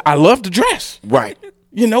picked up, I love to dress. Right.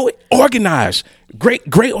 Organized.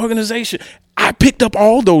 Great organization. I picked up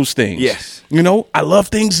all those things. Yes. I love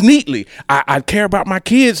things neatly. I care about my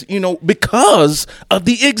kids, because of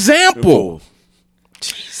the example.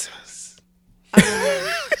 Jesus.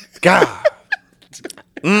 God.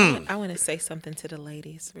 I want to say something to the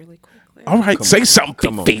ladies really quickly. All right, say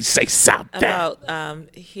something. Say something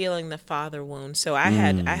about healing the father wound. So I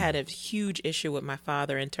had a huge issue with my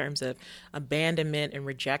father in terms of abandonment and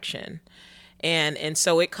rejection. And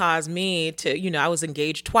so it caused me to, I was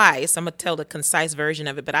engaged twice. I'm going to tell the concise version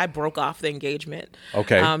of it, but I broke off the engagement.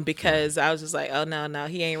 Okay. Because I was just like, oh, no,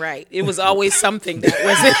 he ain't right. It was always something that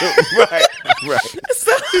wasn't right.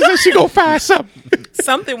 So she going to find something.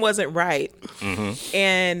 Something wasn't right. Mm-hmm.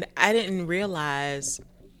 And I didn't realize,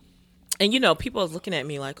 and people are looking at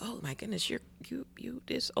me like, oh my goodness, you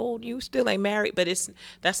this old, you still ain't married. But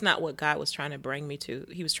that's not what God was trying to bring me to.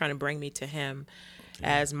 He was trying to bring me to him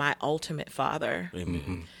as my ultimate father.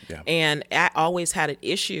 Mm-hmm. Yeah. And I always had an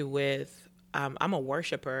issue with, I'm a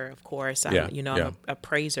worshiper, of course. I'm a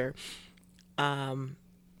praiser.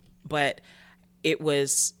 But it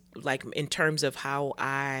was like, in terms of how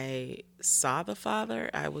I saw the father,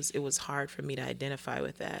 it was hard for me to identify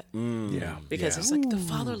with that. Because it's like, the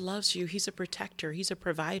father loves you. He's a protector. He's a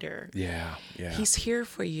provider. Yeah. He's here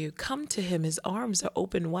for you. Come to him. His arms are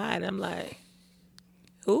open wide. I'm like,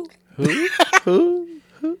 who?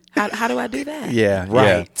 How do I do that? Yeah.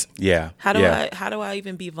 Right. Yeah. How do I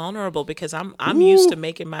even be vulnerable? Because I'm used to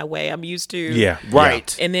making my way. I'm used to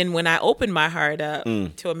right. And then when I opened my heart up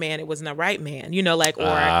to a man, it wasn't the right man.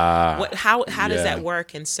 How does that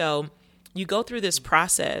work? And so you go through this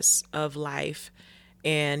process of life,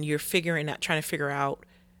 and you're trying to figure out,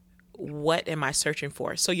 what am I searching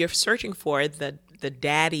for? So you're searching for the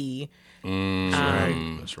daddy.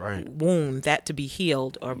 That's right. Wound that to be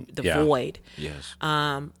healed, or the void. Yes.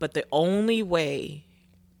 But the only way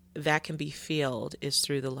that can be filled is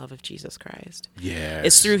through the love of Jesus Christ. Yes.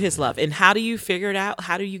 It's through his love. And how do you figure it out?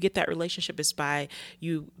 How do you get that relationship? Is by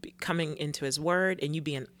you coming into his word and you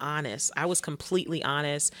being honest. I was completely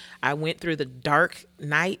honest. I went through the dark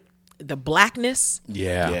night, the blackness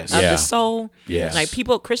Yeah. Yes. of Yeah. the soul. Yes.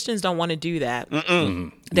 Like Christians don't want to do that. They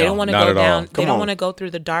No, don't want to not go at all. down. They Come don't on. want to go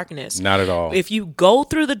through the darkness. Not at all. If you go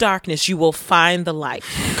through the darkness, you will find the light.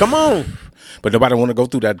 Come on. But nobody want to go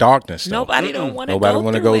through that darkness. Though. Nobody don't want to Nobody go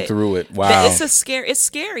wanna through go it. through it. Wow. It's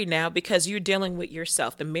scary now because you're dealing with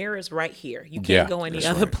yourself. The mirror is right here. You Yeah, can't go any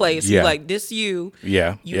other place. Yeah. You're like, this you.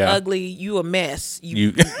 Yeah, You yeah. ugly. You a mess.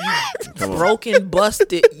 You Broken,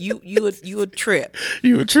 busted. You a trip.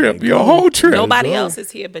 you a trip. Your whole trip. Nobody else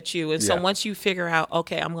is here but you. And so Yeah. once you figure out,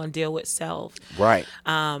 okay, I'm going to deal with self. Right.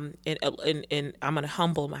 And I'm going to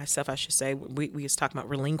humble myself, I should say. We was talking about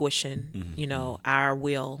relinquishing, our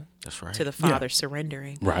will That's right. to the Father,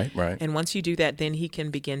 surrendering. Right. Right. And once you do that, then he can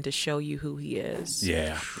begin to show you who he is.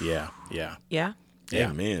 Yeah. Yeah. Yeah. Yeah? Yeah.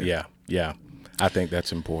 Amen. Yeah. Yeah. I think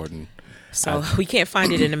that's important. So we can't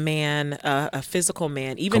find it in a man, a physical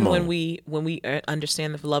man. Even Come when on. we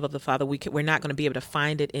understand the love of the Father, we're not going to be able to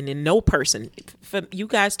find it in no person. For you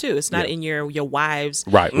guys too, it's not in your wives.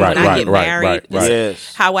 Right, When right, I right, get right, married, right, this right. is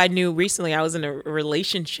Yes. how I knew recently I was in a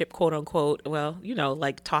relationship, quote unquote. Well,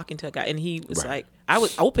 like talking to a guy, and he was Right. like, I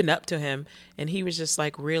was open up to him, and he was just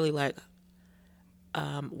like really like,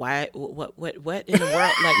 why, what in the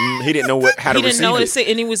world, like. He didn't know how to He didn't receive know it. it,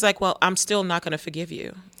 and he was like, "Well, I'm still not going to forgive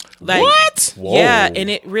you." Like, What? Yeah, Whoa. and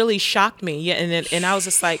it really shocked me. Yeah, and I was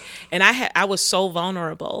just like, and I was so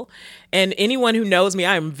vulnerable. And anyone who knows me,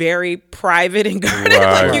 I am very private and guarded.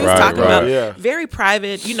 like he was right, talking right. about, Yeah. very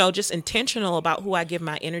private. Just intentional about who I give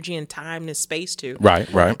my energy and time and space to. Right.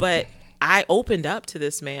 Right. But I opened up to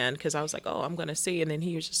this man because I was like, "Oh, I'm going to see," and then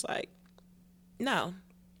he was just like, "No."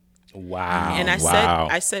 Wow. And I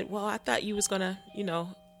wow. said, well, I thought you was gonna,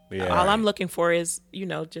 Yeah. all I'm looking for is,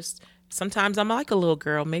 just sometimes I'm like a little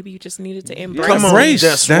girl. Maybe you just needed to embrace. Come on. Embrace.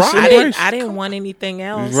 That's That's right. embrace. I didn't want anything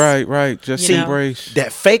else. Right. Right. Just You know? embrace.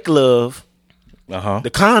 That fake love, the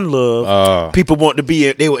con love, people want to be.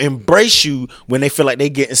 They will embrace you when they feel like they're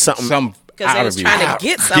getting something. Some Because they out was of you. trying to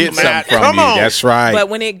get something. Get something from Come you. on. That's right. But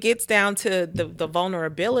when it gets down to the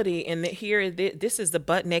vulnerability, and this is the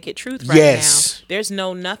butt naked truth right Yes. now. There's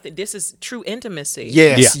no nothing. This is true intimacy.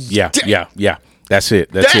 Yes. Yeah. That's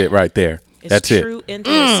it. That's it right there. It's That's it. true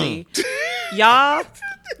intimacy. Y'all.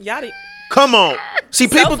 Come on. See,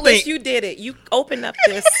 people Selfless, think you did it. You opened up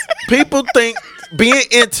this. people think being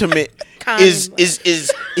intimate Kind is love.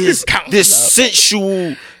 is this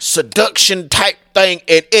sensual seduction type thing,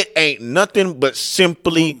 and it ain't nothing but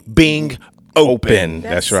simply being open.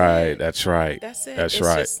 That's That's right. it. That's right. That's it. That's it's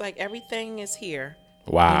right. just like everything is here.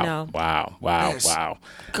 Wow. You know. Wow. Wow. Yes.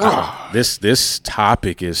 Wow. This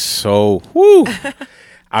topic is so whew.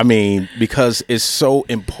 I mean, because it's so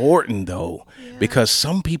important though. Because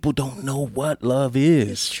some people don't know what love is.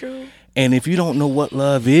 It's true. And if you don't know what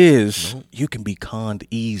love is, you can be conned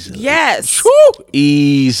easily. Yes.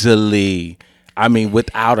 Easily. I mean,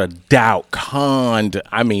 without a doubt, conned.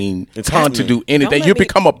 I mean, It's conned to happening. do anything. let You me-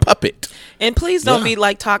 become a puppet. And please don't be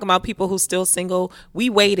like talking about people who still single. We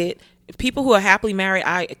waited. People who are happily married,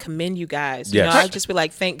 I commend you guys. Yes. I just be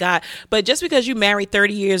like, thank God. But just because you married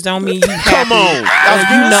 30 years don't mean you Come happy on. I was or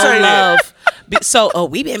gonna you know say that. love. So,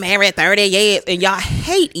 we been married 30 years and y'all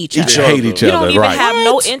hate each other. Hate each You other. don't even right. have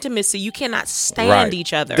no intimacy. You cannot stand Right.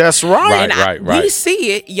 each other. That's right. Right, And right, we right.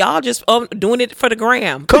 see it. Y'all just doing it for the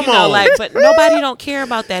gram. Come on. but nobody don't care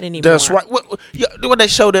about that anymore. That's right. What they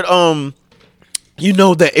show that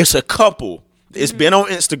that it's a couple. It's been on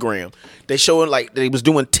Instagram. They showing like they was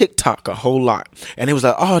doing TikTok a whole lot, and it was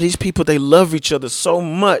like, oh, these people, they love each other so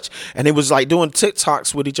much, and they was like doing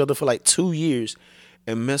TikToks with each other for like 2 years,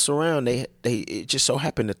 and mess around. It just so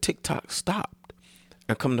happened the TikTok stopped,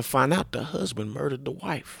 and come to find out the husband murdered the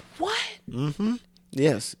wife. What?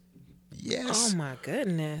 Yes. Oh my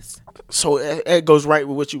goodness. So it goes right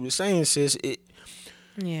with what you were saying, sis.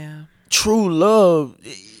 Yeah. True love,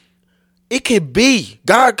 it could be.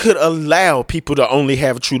 God could allow people to only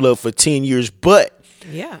have true love for 10 years, but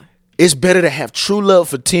Yeah. it's better to have true love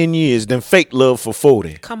for 10 years than fake love for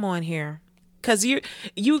 40. Come on here. Cause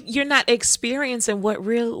you're not experiencing what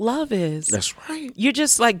real love is. That's right. You're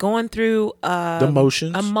just like going through The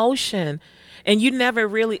motions. emotion, and you never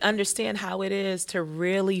really understand how it is to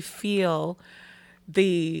really feel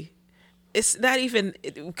it's not even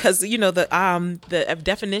because the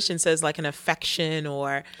definition says like an affection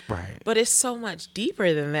or Right. but it's so much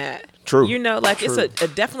deeper than that. True. It's a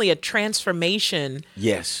definitely a transformation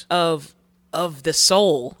Yes. of the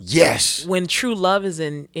soul Yes. when true love is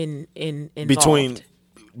in involved. Between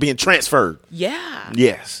being transferred. Yeah.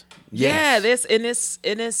 Yes. Yeah, Yes.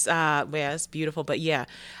 it's beautiful. But yeah,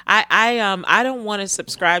 I don't want to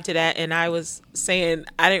subscribe to that. And I was saying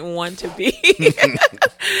I didn't want to be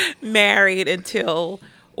married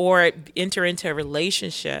or enter into a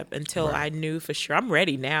relationship until I knew for sure. I'm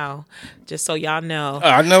ready now, just so y'all know.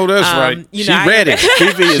 I know that's right. you She's know, ready. She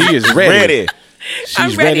is ready. I'm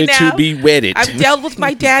She's ready ready now. to be wedded. I've dealt with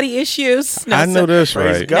my daddy issues. No, I know that's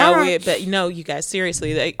Praise right. God. No, but you guys,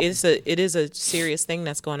 seriously, it is a serious thing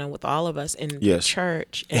that's going on with all of us in Yes.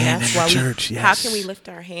 church, and And that's in why the church, how yes. can we lift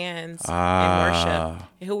our hands Ah. and worship?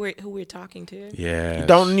 And who we're talking to? Yeah.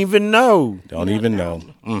 Don't even know. Don't even know.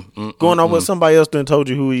 Going on what somebody else done told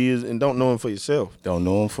you who he is and don't know him for yourself. Don't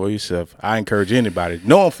know him for yourself. I encourage anybody,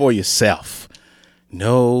 know him for yourself.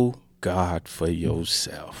 Know God for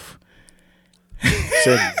yourself.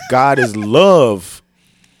 Said God is love.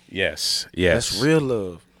 Yes. Yes. That's real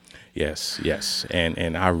love. Yes. Yes.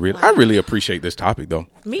 And I really appreciate this topic though.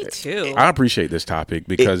 Me too. I appreciate this topic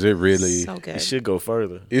because it really So good. It should go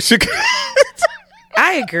further. it should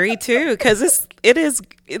I agree too, because it is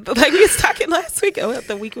like we was talking last week or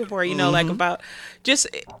the week before, like about just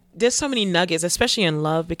there's so many nuggets, especially in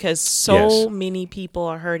love, because so Yes. many people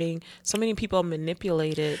are hurting, so many people are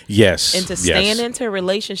manipulated. Yes. And to yes. stand into a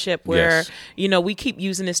relationship where, Yes. We keep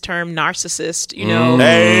using this term narcissist, Hey.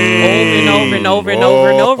 over and over and over and over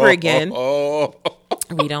and over again. Oh.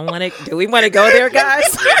 We don't want to, do we want to go there,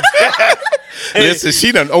 guys? Listen,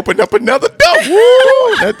 she done opened up another door.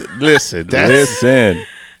 Woo! Listen.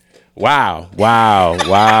 Wow.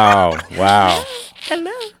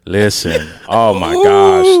 Hello. Listen. Oh my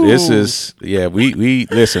gosh. This is we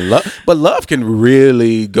listen, love can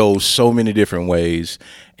really go so many different ways.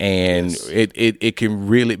 And it can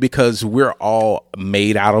really, because we're all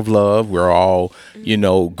made out of love. We're all,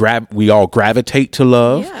 we all gravitate to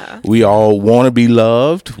love. Yeah. We all want to be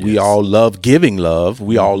loved. Yes. We all love giving love.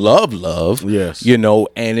 We all love love. Yes.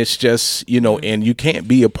 And it's just, and you can't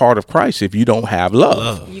be a part of Christ if you don't have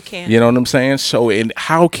love. You can't. You know what I'm saying? So, and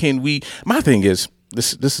how can we, my thing is,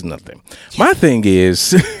 this is nothing. My thing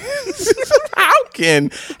is,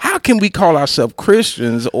 how can we call ourselves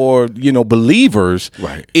Christians or believers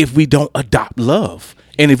if we don't adopt love?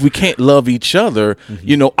 And if we can't love each other,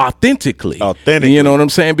 authentically, you know what I'm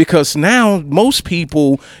saying? Because now most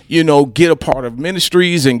people, get a part of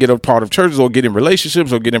ministries and get a part of churches or get in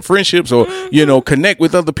relationships or get in friendships or, connect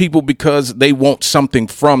with other people because they want something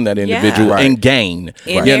from that individual and gain.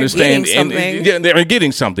 And you understand? getting they're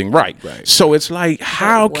getting something, right. So it's like,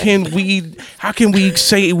 how can we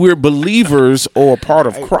say we're believers or part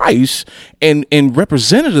of Christ and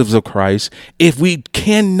representatives of Christ if we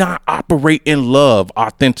cannot operate in love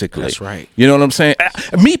authentically? That's right. You know what I'm saying?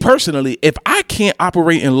 Me personally, if I can't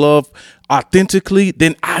operate in love authentically,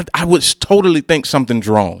 then I would totally think something's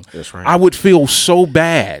wrong. That's right. I would feel so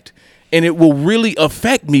bad. And it will really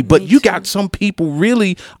affect me. But you got some people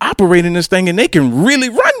really operating this thing and they can really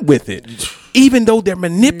run with it. Even though they're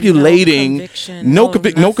manipulating, no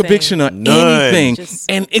conviction or anything.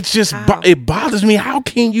 And it's just, it bothers me. How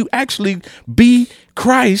can you actually be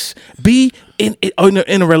Christ, be in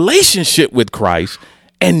a relationship with Christ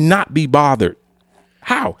and not be bothered?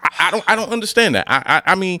 How? I don't understand that.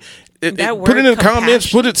 I mean, put it in the comments,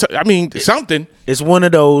 something. It's one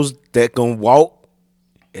of those that gonna walk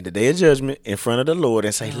in the day of judgment in front of the Lord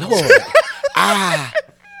and say, Lord,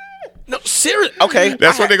 no, serious. Okay.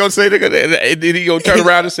 That's what they're going to say. And then he going to turn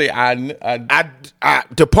around and say, I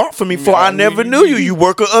depart from me, for I never knew you, you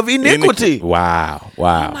worker of iniquity. Wow. Oh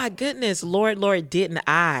my goodness. Lord, didn't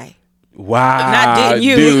I? Wow. Not didn't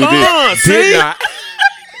you. Did not.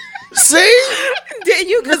 See? Didn't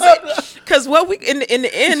you? Because what we in the end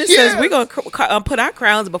it says we're gonna put our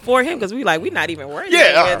crowns before him because we're not even worried.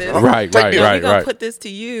 Right. We're gonna put this to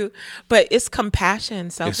you, but it's compassion,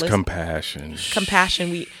 selfless. It's compassion.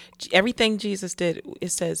 Compassion. Everything Jesus did.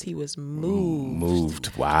 It says he was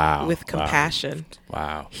moved. Wow. With compassion.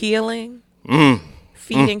 Wow. Healing.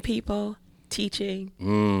 Feeding people.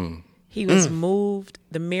 Teaching. He was moved.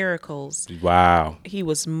 The miracles. Wow. He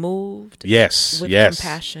was moved. Yes. With yes.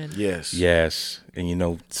 compassion. Yes.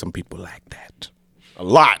 And some people like that. A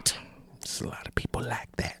lot. A lot of people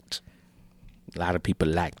like that. A lot of people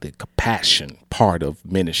like the compassion part of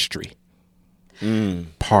ministry.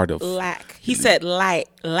 Part of lack. He said lack.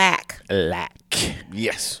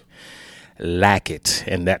 Yes. Lack it.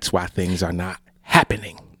 And that's why things are not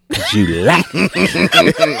happening. You lack. You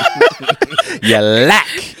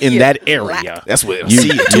lack in that area. That's what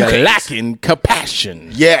you're lacking compassion.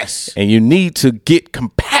 Yes. And you need to get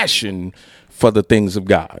compassion for the things of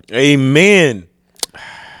God. Amen.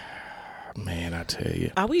 Man, I tell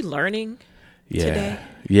you. Are we learning? today.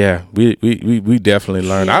 Yeah, we definitely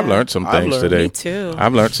learned. I've learned some things today. Me too.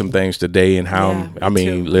 I've learned some things today, and how Yeah, me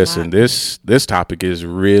too. listen, this topic is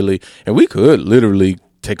really, and we could literally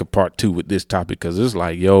take a part 2 with this topic, because it's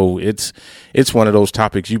like, yo, it's one of those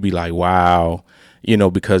topics you be like, wow,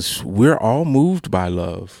 because we're all moved by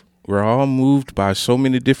love. We're all moved by so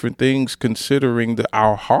many different things, considering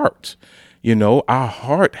our heart. Our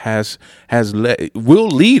heart will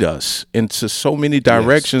lead us into so many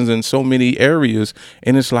directions and so many areas.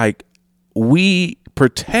 And it's like, we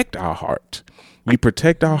protect our heart. We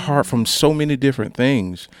protect our heart from so many different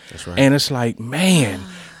things. That's right. And it's like, man,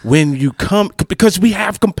 when you come, because we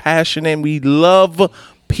have compassion and we love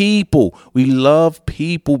people. We love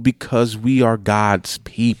people because we are God's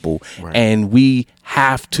people. Right. And we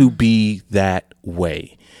have to be that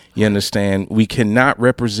way. You understand? We cannot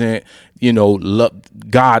represent,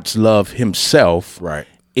 God's love himself, right,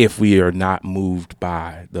 if we are not moved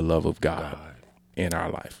by the love of God in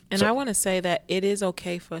our life. And I want to say that it is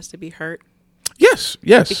okay for us to be hurt. Yes.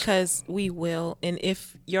 Because we will. And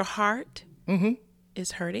if your heart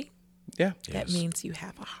is hurting, that means you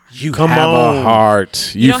have a heart. You have a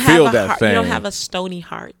heart. You feel that thing. You don't have a stony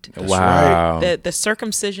heart. Wow. Right. The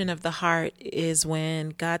circumcision of the heart is when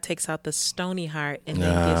God takes out the stony heart and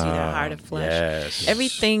then gives you that heart of flesh. Yes.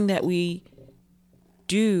 Everything that we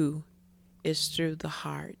do is through the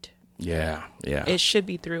heart. Yeah. It should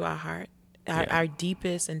be through our heart, our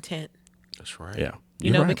deepest intent. That's right. Yeah.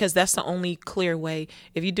 Because that's the only clear way.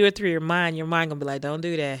 If you do it through your mind gonna be like, don't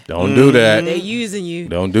do that. Don't do that. They're using you.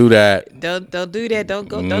 Don't do that. Don't do that. Don't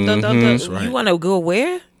go. Don't. Right. You want to go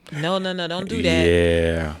where? No. Don't do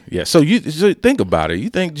that. Yeah. So think about it. You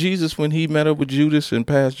think Jesus, when he met up with Judas and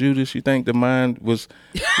passed Judas, you think the mind was?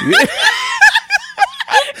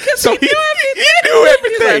 So he knew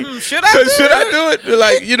everything. Like, should I do it?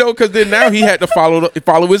 Like, because then now he had to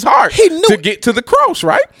follow his heart to get to the cross,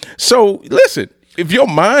 right? So listen. If your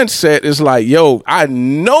mindset is like, yo, I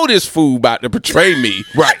know this fool about to betray me.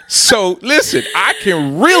 Right. So listen, I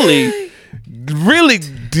can really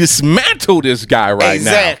dismantle this guy right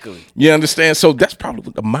now. Exactly. You understand? So that's probably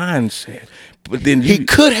what the mindset. But then he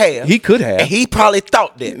could have. And he probably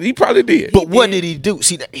thought that. He probably did. But what did he do?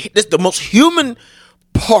 See, this the most human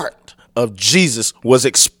part of Jesus was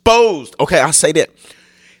exposed. Okay, I'll say that.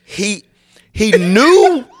 He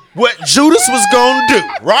knew what Judas was going to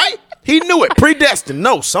do, right? He knew it, predestined.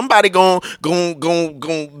 No, somebody gon'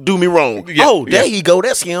 do me wrong. Yeah, there he go.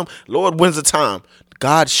 That's him. Lord, when's the time?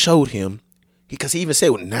 God showed him, because he even said,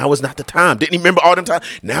 well, now is not the time. Didn't he remember all them time?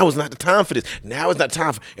 Now is not the time for this. Now is not the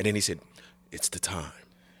time. And then he said, it's the time.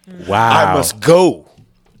 Wow. I must go.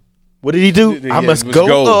 What did he do? I must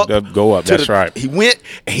go up. Go up. That's right. He went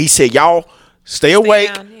and he said, y'all stay awake.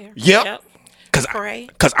 Yep.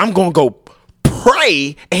 Because I'm going to go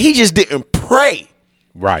pray. And he just didn't pray.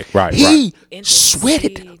 Right. He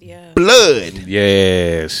sweated blood.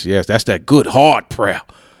 Yes. That's that good hard prayer.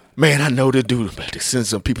 Man, I know the dude about to send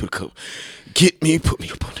some people to come get me, put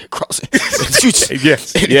me up on that cross.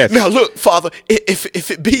 Yes. Now look, Father,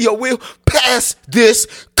 if it be your will, pass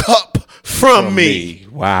this cup from me.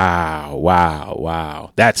 Wow.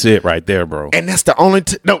 That's it right there, bro. And that's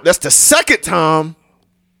the that's the second time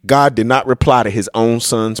God did not reply to his own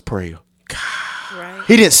son's prayer. Right.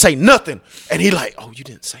 He didn't say nothing. And he like, oh, you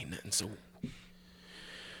didn't say nothing, so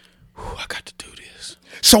I got to do this.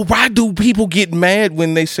 So why do people get mad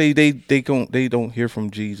when they say they don't hear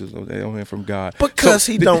from Jesus or they don't hear from God? Because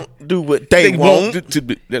he don't do what they want.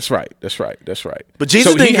 That's right. But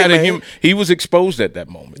Jesus didn't get mad. He was exposed at that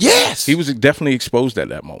moment. Yes. He was definitely exposed at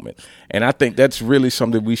that moment. And I think that's really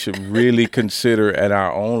something we should really consider in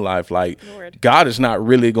our own life. Like, Lord. God is not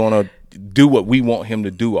really going to do what we want him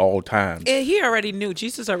to do all time. And he already knew.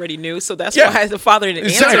 Jesus already knew. So that's why the Father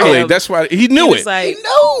didn't answer him. That's why he knew it. Like,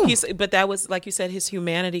 he knew. But that was, like you said, his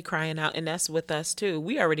humanity crying out. And that's with us too.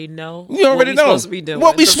 We already know. What we're supposed to be doing.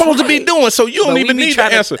 What we're supposed to be doing. So you don't even need to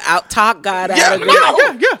answer. Talk God out of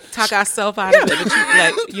it. Talk ourselves out of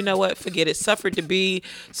it. But you know what? Forget it. Suffered to be.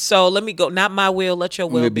 So let me go. Not my will. Let your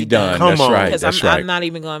will be done. Come on. Because I'm not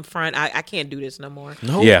even going front. I can't do this no more.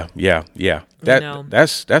 No. Yeah.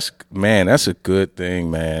 That's man, that's a good thing,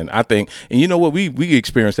 man. I think, and you know what, we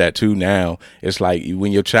experience that too now. It's like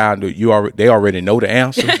when your child, they already know the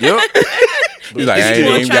answer. Yep. You're like, I ain't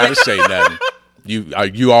even gotta say nothing.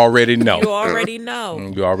 You already know. You already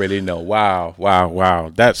know. You already know.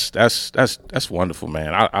 Wow. That's wonderful,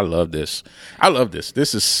 man. I love this.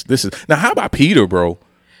 This is now. How about Peter, bro?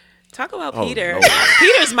 Talk about Peter. No.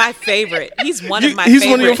 Peter's my favorite. He's one of my favorites.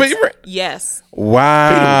 He's one of your favorite? Yes.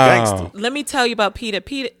 Wow. Peter, let me tell you about Peter.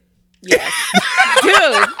 Yes. Dude,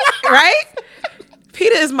 right?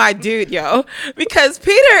 Peter is my dude, yo. Because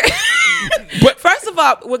Peter, But- first of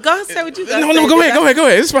all, well, go say what you got. No, go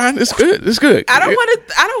ahead. It's fine. It's good. I don't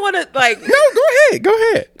want to like. No, go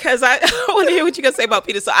ahead. Because I want to hear what you gonna say about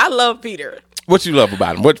Peter. So I love Peter. What you love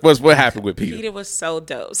about him? What happened with Peter? Peter was so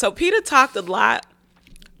dope. So Peter talked a lot,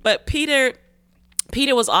 but Peter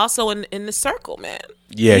was also in the circle, man.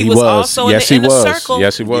 Yeah, he was was. also Yes, in he the was. circle.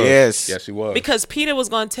 Yes, he was. Yes. Yes, he was. Because Peter was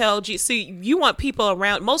going to tell Jesus, see, you want people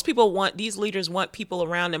around. Most people want, these leaders want people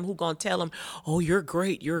around them who going to tell them, oh, you're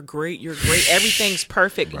great. Everything's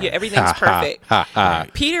perfect. Yeah, everything's perfect.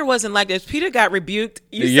 Peter wasn't like this. Peter got rebuked.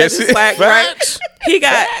 You said Yes, this like, right?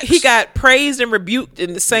 He got praised and rebuked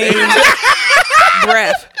in the same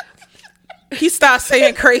breath. He started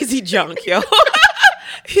saying crazy junk, yo.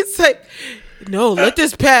 He's like, no, let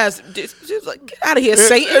this pass. She's like, get out of here,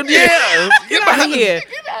 Satan. Yeah. Get out of here.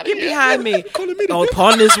 Get behind me. Oh,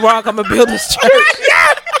 upon this rock, I'm going to build this church.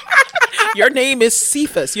 Your name is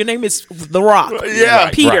Cephas. Your name is the rock.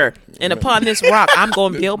 Yeah. Peter. Right. And upon this rock, I'm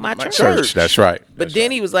going to build my church. Church. That's right. But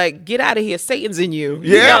then he was like, get out of here. Satan's in you.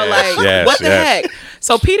 Yeah. You know, like, Yes, what the yes. heck?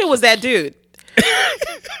 So Peter was that dude.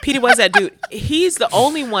 Peter was that dude. He's the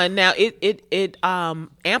only one. Now, it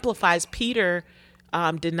amplifies Peter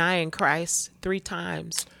denying Christ 3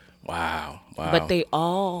 times. Wow. But they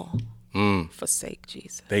all forsake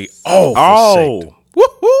Jesus. They all Oh. forsake.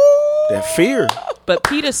 Woohoo! That fear. But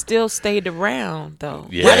Peter still stayed around, though.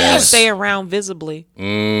 Yes. Why did he stay around visibly?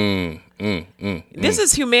 This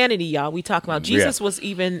is humanity, y'all. We talk about Jesus was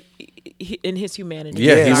even in his humanity.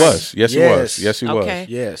 Yeah, Yes. he was. Yes, he Yes. was. Yes, he was. Okay.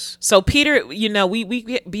 Yes. So Peter,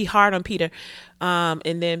 we be hard on Peter, and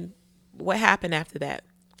then what happened after that?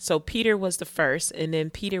 So Peter was the first, and then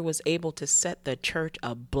Peter was able to set the church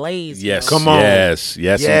ablaze. Yes. yo. Come on. Yes.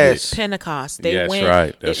 Yes. Yes. Pentecost. They That's went.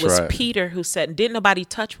 right. That's it was right. Peter who said, "Didn't nobody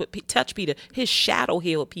touch Peter? His shadow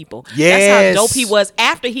healed people." Yes. That's how dope he was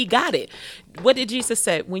after he got it. What did Jesus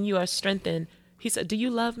say? When you are strengthened, he said, "Do you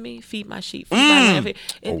love me? Feed my sheep." Feed my lamb.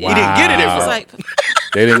 And Wow. He didn't get it He was from- like,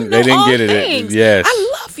 They didn't. They "I know didn't all get it. things. Yes.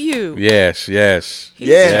 I love you." Yes. Yes. He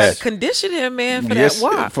Yes. conditioned him, man, for Yes. that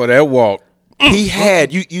walk. For that walk. He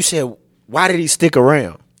had you said, why did he stick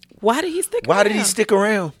around? Why did he stick? Why did he around? stick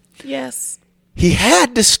around? Yes. He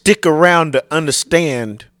had to stick around to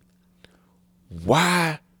understand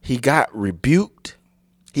why he got rebuked.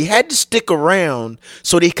 He had to stick around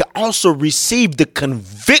so that he could also receive the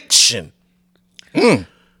conviction. Come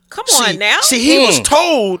on now. See, he was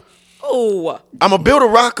told, Oh, I'm going to build a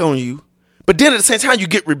rock on you. But then at the same time, you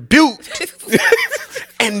get rebuked.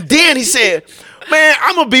 And then he said, man,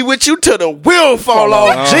 I'm going to be with you till the wheel fall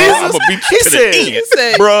off. Jesus. I'ma beat you He to the said, end. he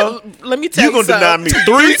said, bruh, let me tell you're you going to deny me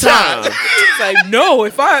something. 3 times. He's like, no,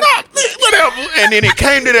 if I Whatever. And then it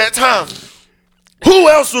came to that time. Who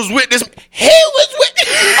else was with this? He was with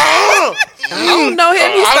I don't know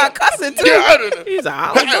him, he start cussing too. Yeah. He's like,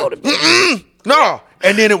 I don't know the bitch. No.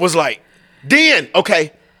 And then it was like, then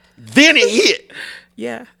it hit.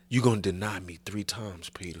 Yeah. You're going to deny me 3 times,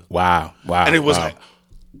 Peter. Wow. Wow. And it was wow. like,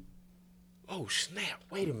 oh, snap.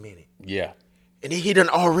 Wait a minute. Yeah. And then he done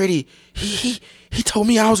already, he told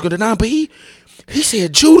me I was going to deny him, but he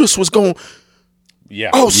said Judas was going, Yeah.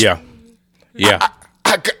 Oh, yeah. Yeah.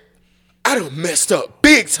 I done messed up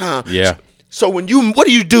big time. Yeah. So what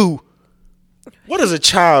do you do? What does a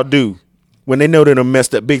child do when they know they done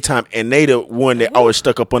messed up big time and they the one that always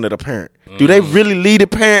stuck up under the parent? Do they really lead the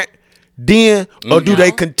parent then, or do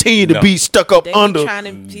they continue to be stuck up They under? be trying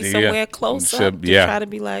to be somewhere close So, up to yeah. try to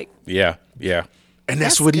be like, Yeah. Yeah. And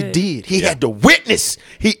that's That's what he good. did. He had to witness.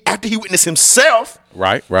 After he witnessed himself.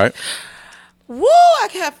 Right. Right. woo,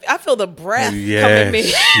 I feel the breath coming Yes. me.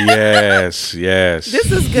 Yes. Yes.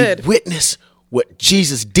 This is good. Witness what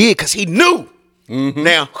Jesus did because he knew.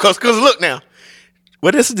 Now, because look now,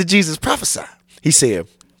 what else did Jesus prophesy? He said,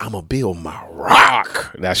 I'm going to build my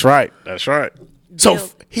rock. That's right. That's right. So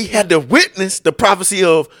Build. he had to witness the prophecy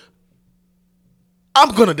of,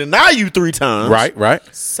 I'm going to deny you 3 times. Right. Right.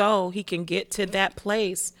 So he can get to that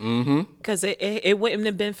place. Because it wouldn't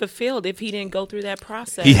have been fulfilled if he didn't go through that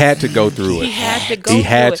process. He had to go through it. He had to go He through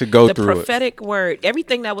had it. to go the through it. prophetic word,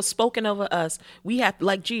 everything that was spoken over us, we have,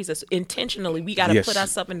 like Jesus, intentionally, we got to Yes. put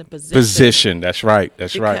ourselves in the Position. That's right.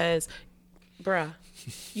 That's right. Because, bruh,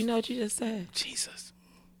 you know what you just said? Jesus.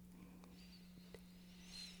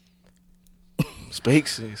 Speak,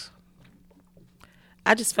 sis.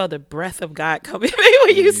 I just felt the breath of God coming at me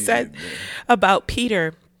when you said about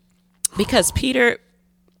Peter. Because Peter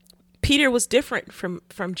was different from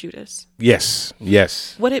Judas. Yes.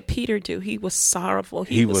 Yes. What did Peter do? He was sorrowful.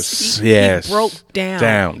 He was. He Yes. broke down.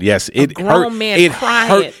 Down. Yes. It grown hurt. man it crying.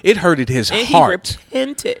 hurt. It hurted his And heart. he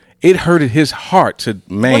repented. It hurted his heart to,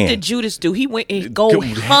 man. What did Judas do? He went and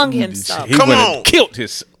hung himself. He Come went on. and killed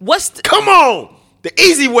his. Come on. The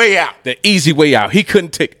easy way out. The easy way out. He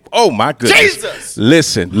couldn't take. Oh my goodness! Jesus.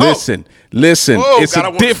 Listen. Oh, It's God, I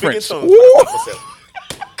a want to difference. speak in tongues.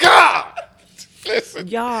 God.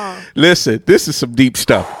 Y'all. Listen, this is some deep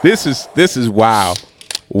stuff. This is wild.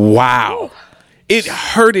 Wow. It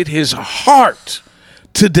hurted his heart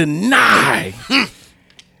to deny.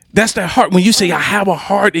 That's that heart. When you say I have a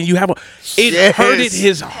heart and you have it hurted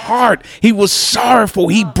his heart. He was sorrowful.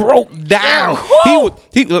 He broke down.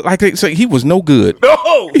 He like they say, he was no good.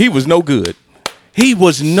 No. He was no good. He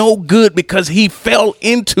was no good because he fell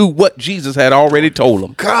into what Jesus had already told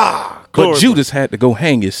him. God. But Judas had to go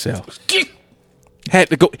hang himself. Had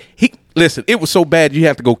to go. Listen. It was so bad you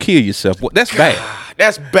have to go kill yourself. That's bad.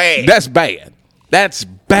 That's bad. That's bad. That's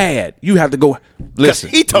bad. You have to go. Listen.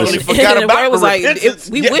 He totally listen. forgot And the about word was the like, repentance.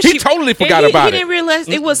 He totally forgot about He it. didn't realize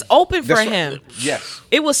it was open for That's him. right. Yes.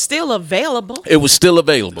 It was still available. It was still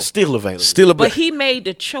available. Still available. Still available. But he made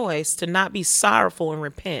the choice to not be sorrowful and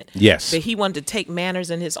repent. Yes. But he wanted to take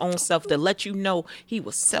manners in his own self to let you know he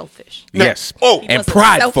was selfish. Yes. Oh, and wasn't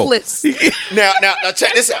prideful. selfless. now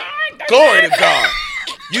check this out. Glory to God.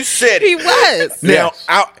 You said He it. was. Now,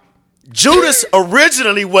 Judas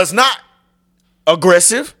originally was not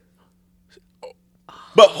aggressive,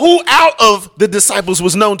 but who out of the disciples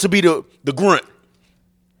was known to be the grunt?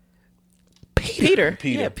 Peter.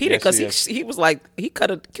 Peter. Yeah, Peter, Yes, because yes. he was like, he cut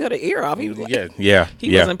an ear off. He was like, Yeah.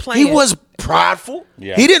 he wasn't playing. He was prideful.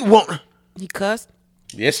 Yeah. He didn't want. He cussed.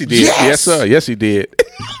 Yes, he did. Yes. Yes, sir. Yes, he did.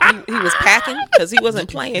 He was packing because he wasn't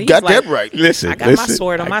playing. He Got was like, that right. Listen. I got my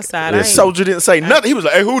sword on my side. I The ain't- soldier didn't say nothing. He was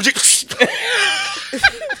like, "Hey, who'd you?"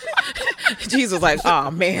 Jesus was like, oh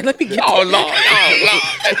man, let me get Oh Lord.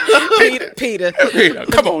 Peter. Peter,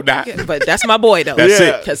 come on now. But that's my boy though. That's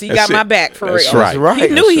it. Because he That's got my it. back for That's real. right. right. He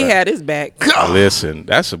knew That's he right. had his back. Listen,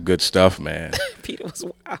 that's some good stuff, man. Peter was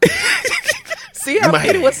wild. See how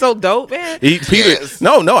Peter was so dope, man? Peter, Yes.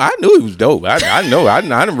 no, I knew he was dope. I know. I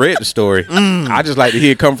done read the story. I just like to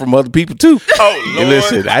hear it come from other people too. Oh, And Lord.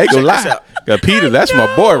 listen, I ain't gonna Check this lie. out. 'Cause Peter, that's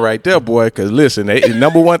my boy right there, boy. Because listen,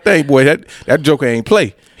 number one thing, boy, that joker ain't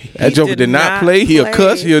play. That joker did not play. He'll play.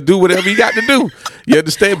 cuss. He'll do whatever he got to do. You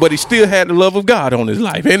understand? But he still had the love of God on his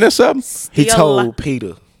life. Ain't that something? He Still told li-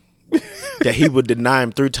 Peter that he would deny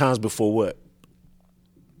him 3 times before what?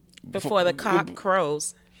 Before the cock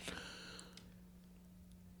crows.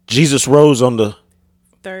 Jesus rose on the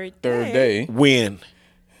Third day when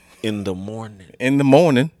in the morning in the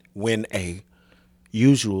morning, when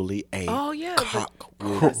usually a Oh yeah. cock.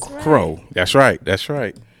 crow. That's right. That's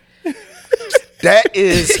right. That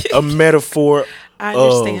is a metaphor I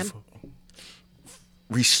understand. of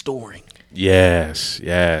restoring. Yes.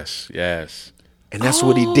 And that's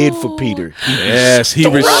what he did for Peter. Yes, he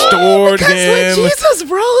restored Because when him. Jesus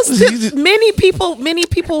rose, many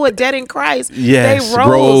people were dead in Christ. Yes, they rose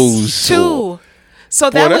rose. too. So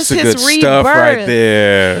Boy, that was that's a his good rebirth. stuff right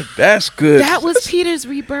there. That's good. That was Peter's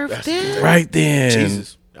rebirth. Then right then.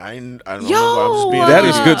 Jesus. I don't know. Yo, I was being That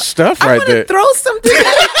is good stuff right I'm there. gonna throw something.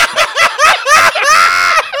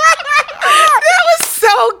 That was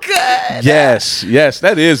so good. Yes,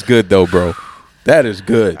 that is good though, bro. That is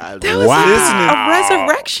good. That was Wow. a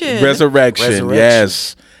resurrection. Resurrection.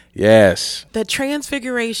 Yes. The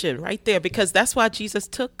transfiguration right there, because that's why Jesus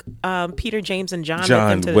took Peter, James, and John, with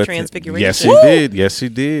John him to the with transfiguration. Yes, he did. Yes, he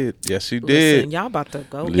did. Yes, he did. Listen, y'all about to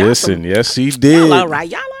go. Listen, yes, he Y'all did. all right.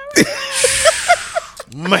 Y'all all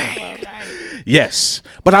right. Man. Yes,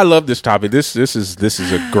 but I love this topic. This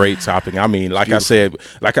is a great topic. I mean, like I said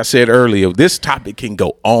earlier, this topic can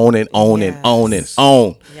go on and on and on and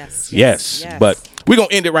on. Yes. But we're gonna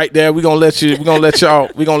end it right there. We're gonna let y'all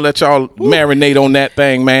marinate on that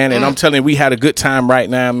thing, man. And I'm telling you, we had a good time right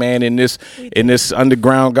now, man. In this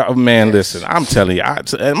underground, man. Listen, I'm telling you,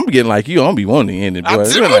 I'm getting like you. I'm be wanting to end it,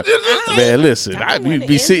 boy. Man, listen, we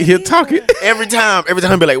be sitting here talking. Every time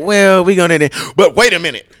be like, well, we gonna end it. But wait a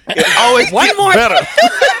minute. It always One get more. better.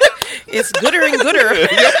 It's gooder and gooder.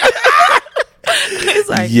 It's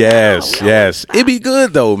like, Yes. It'd be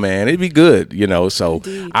good though, man. It'd be good, So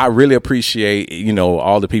Indeed. I really appreciate,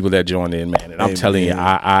 all the people that joined in, man. And I'm telling you,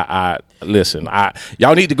 I listen,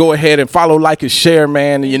 y'all need to go ahead and follow, like, and share,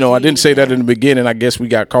 man. I didn't say that in the beginning. I guess we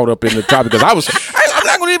got caught up in the topic because I'm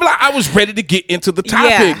not gonna even lie, I was ready to get into the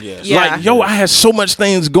topic. Yeah. Like, I had so much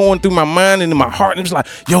things going through my mind and in my heart, and it was like,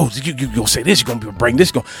 you gonna say this, you're gonna bring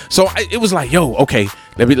this, So it was like, okay,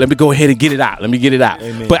 Let me go ahead and get it out. Let me get it out.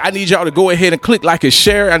 Amen. But I need y'all to go ahead and click like and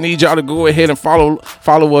share. I need y'all to go ahead and follow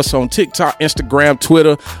us on TikTok, Instagram,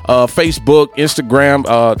 Twitter, Facebook, Instagram.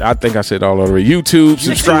 I think I said all over YouTube.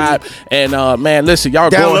 Subscribe and man, listen,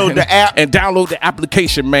 y'all Download the app and download the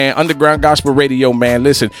application, man. Underground Gospel Radio, man.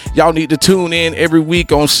 Listen, y'all need to tune in every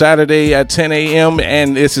week on Saturday at 10 a.m.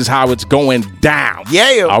 and this is how it's going down.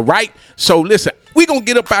 Yeah. All right. So listen, we gonna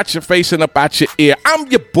get up out your face and up out your ear. I'm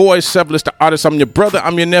your boy, Sevlis the artist. I'm your brother.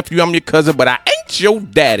 I'm your nephew. I'm your cousin, but I ain't your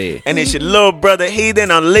daddy. And it's your little brother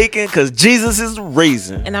Heathen on Lincoln, because Jesus is the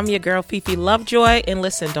reason. And I'm your girl, Fifi Lovejoy. And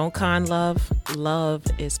listen, don't con love. Love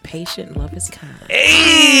is patient. Love is kind.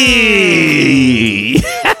 Hey.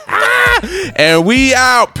 And we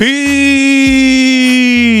out. Peace.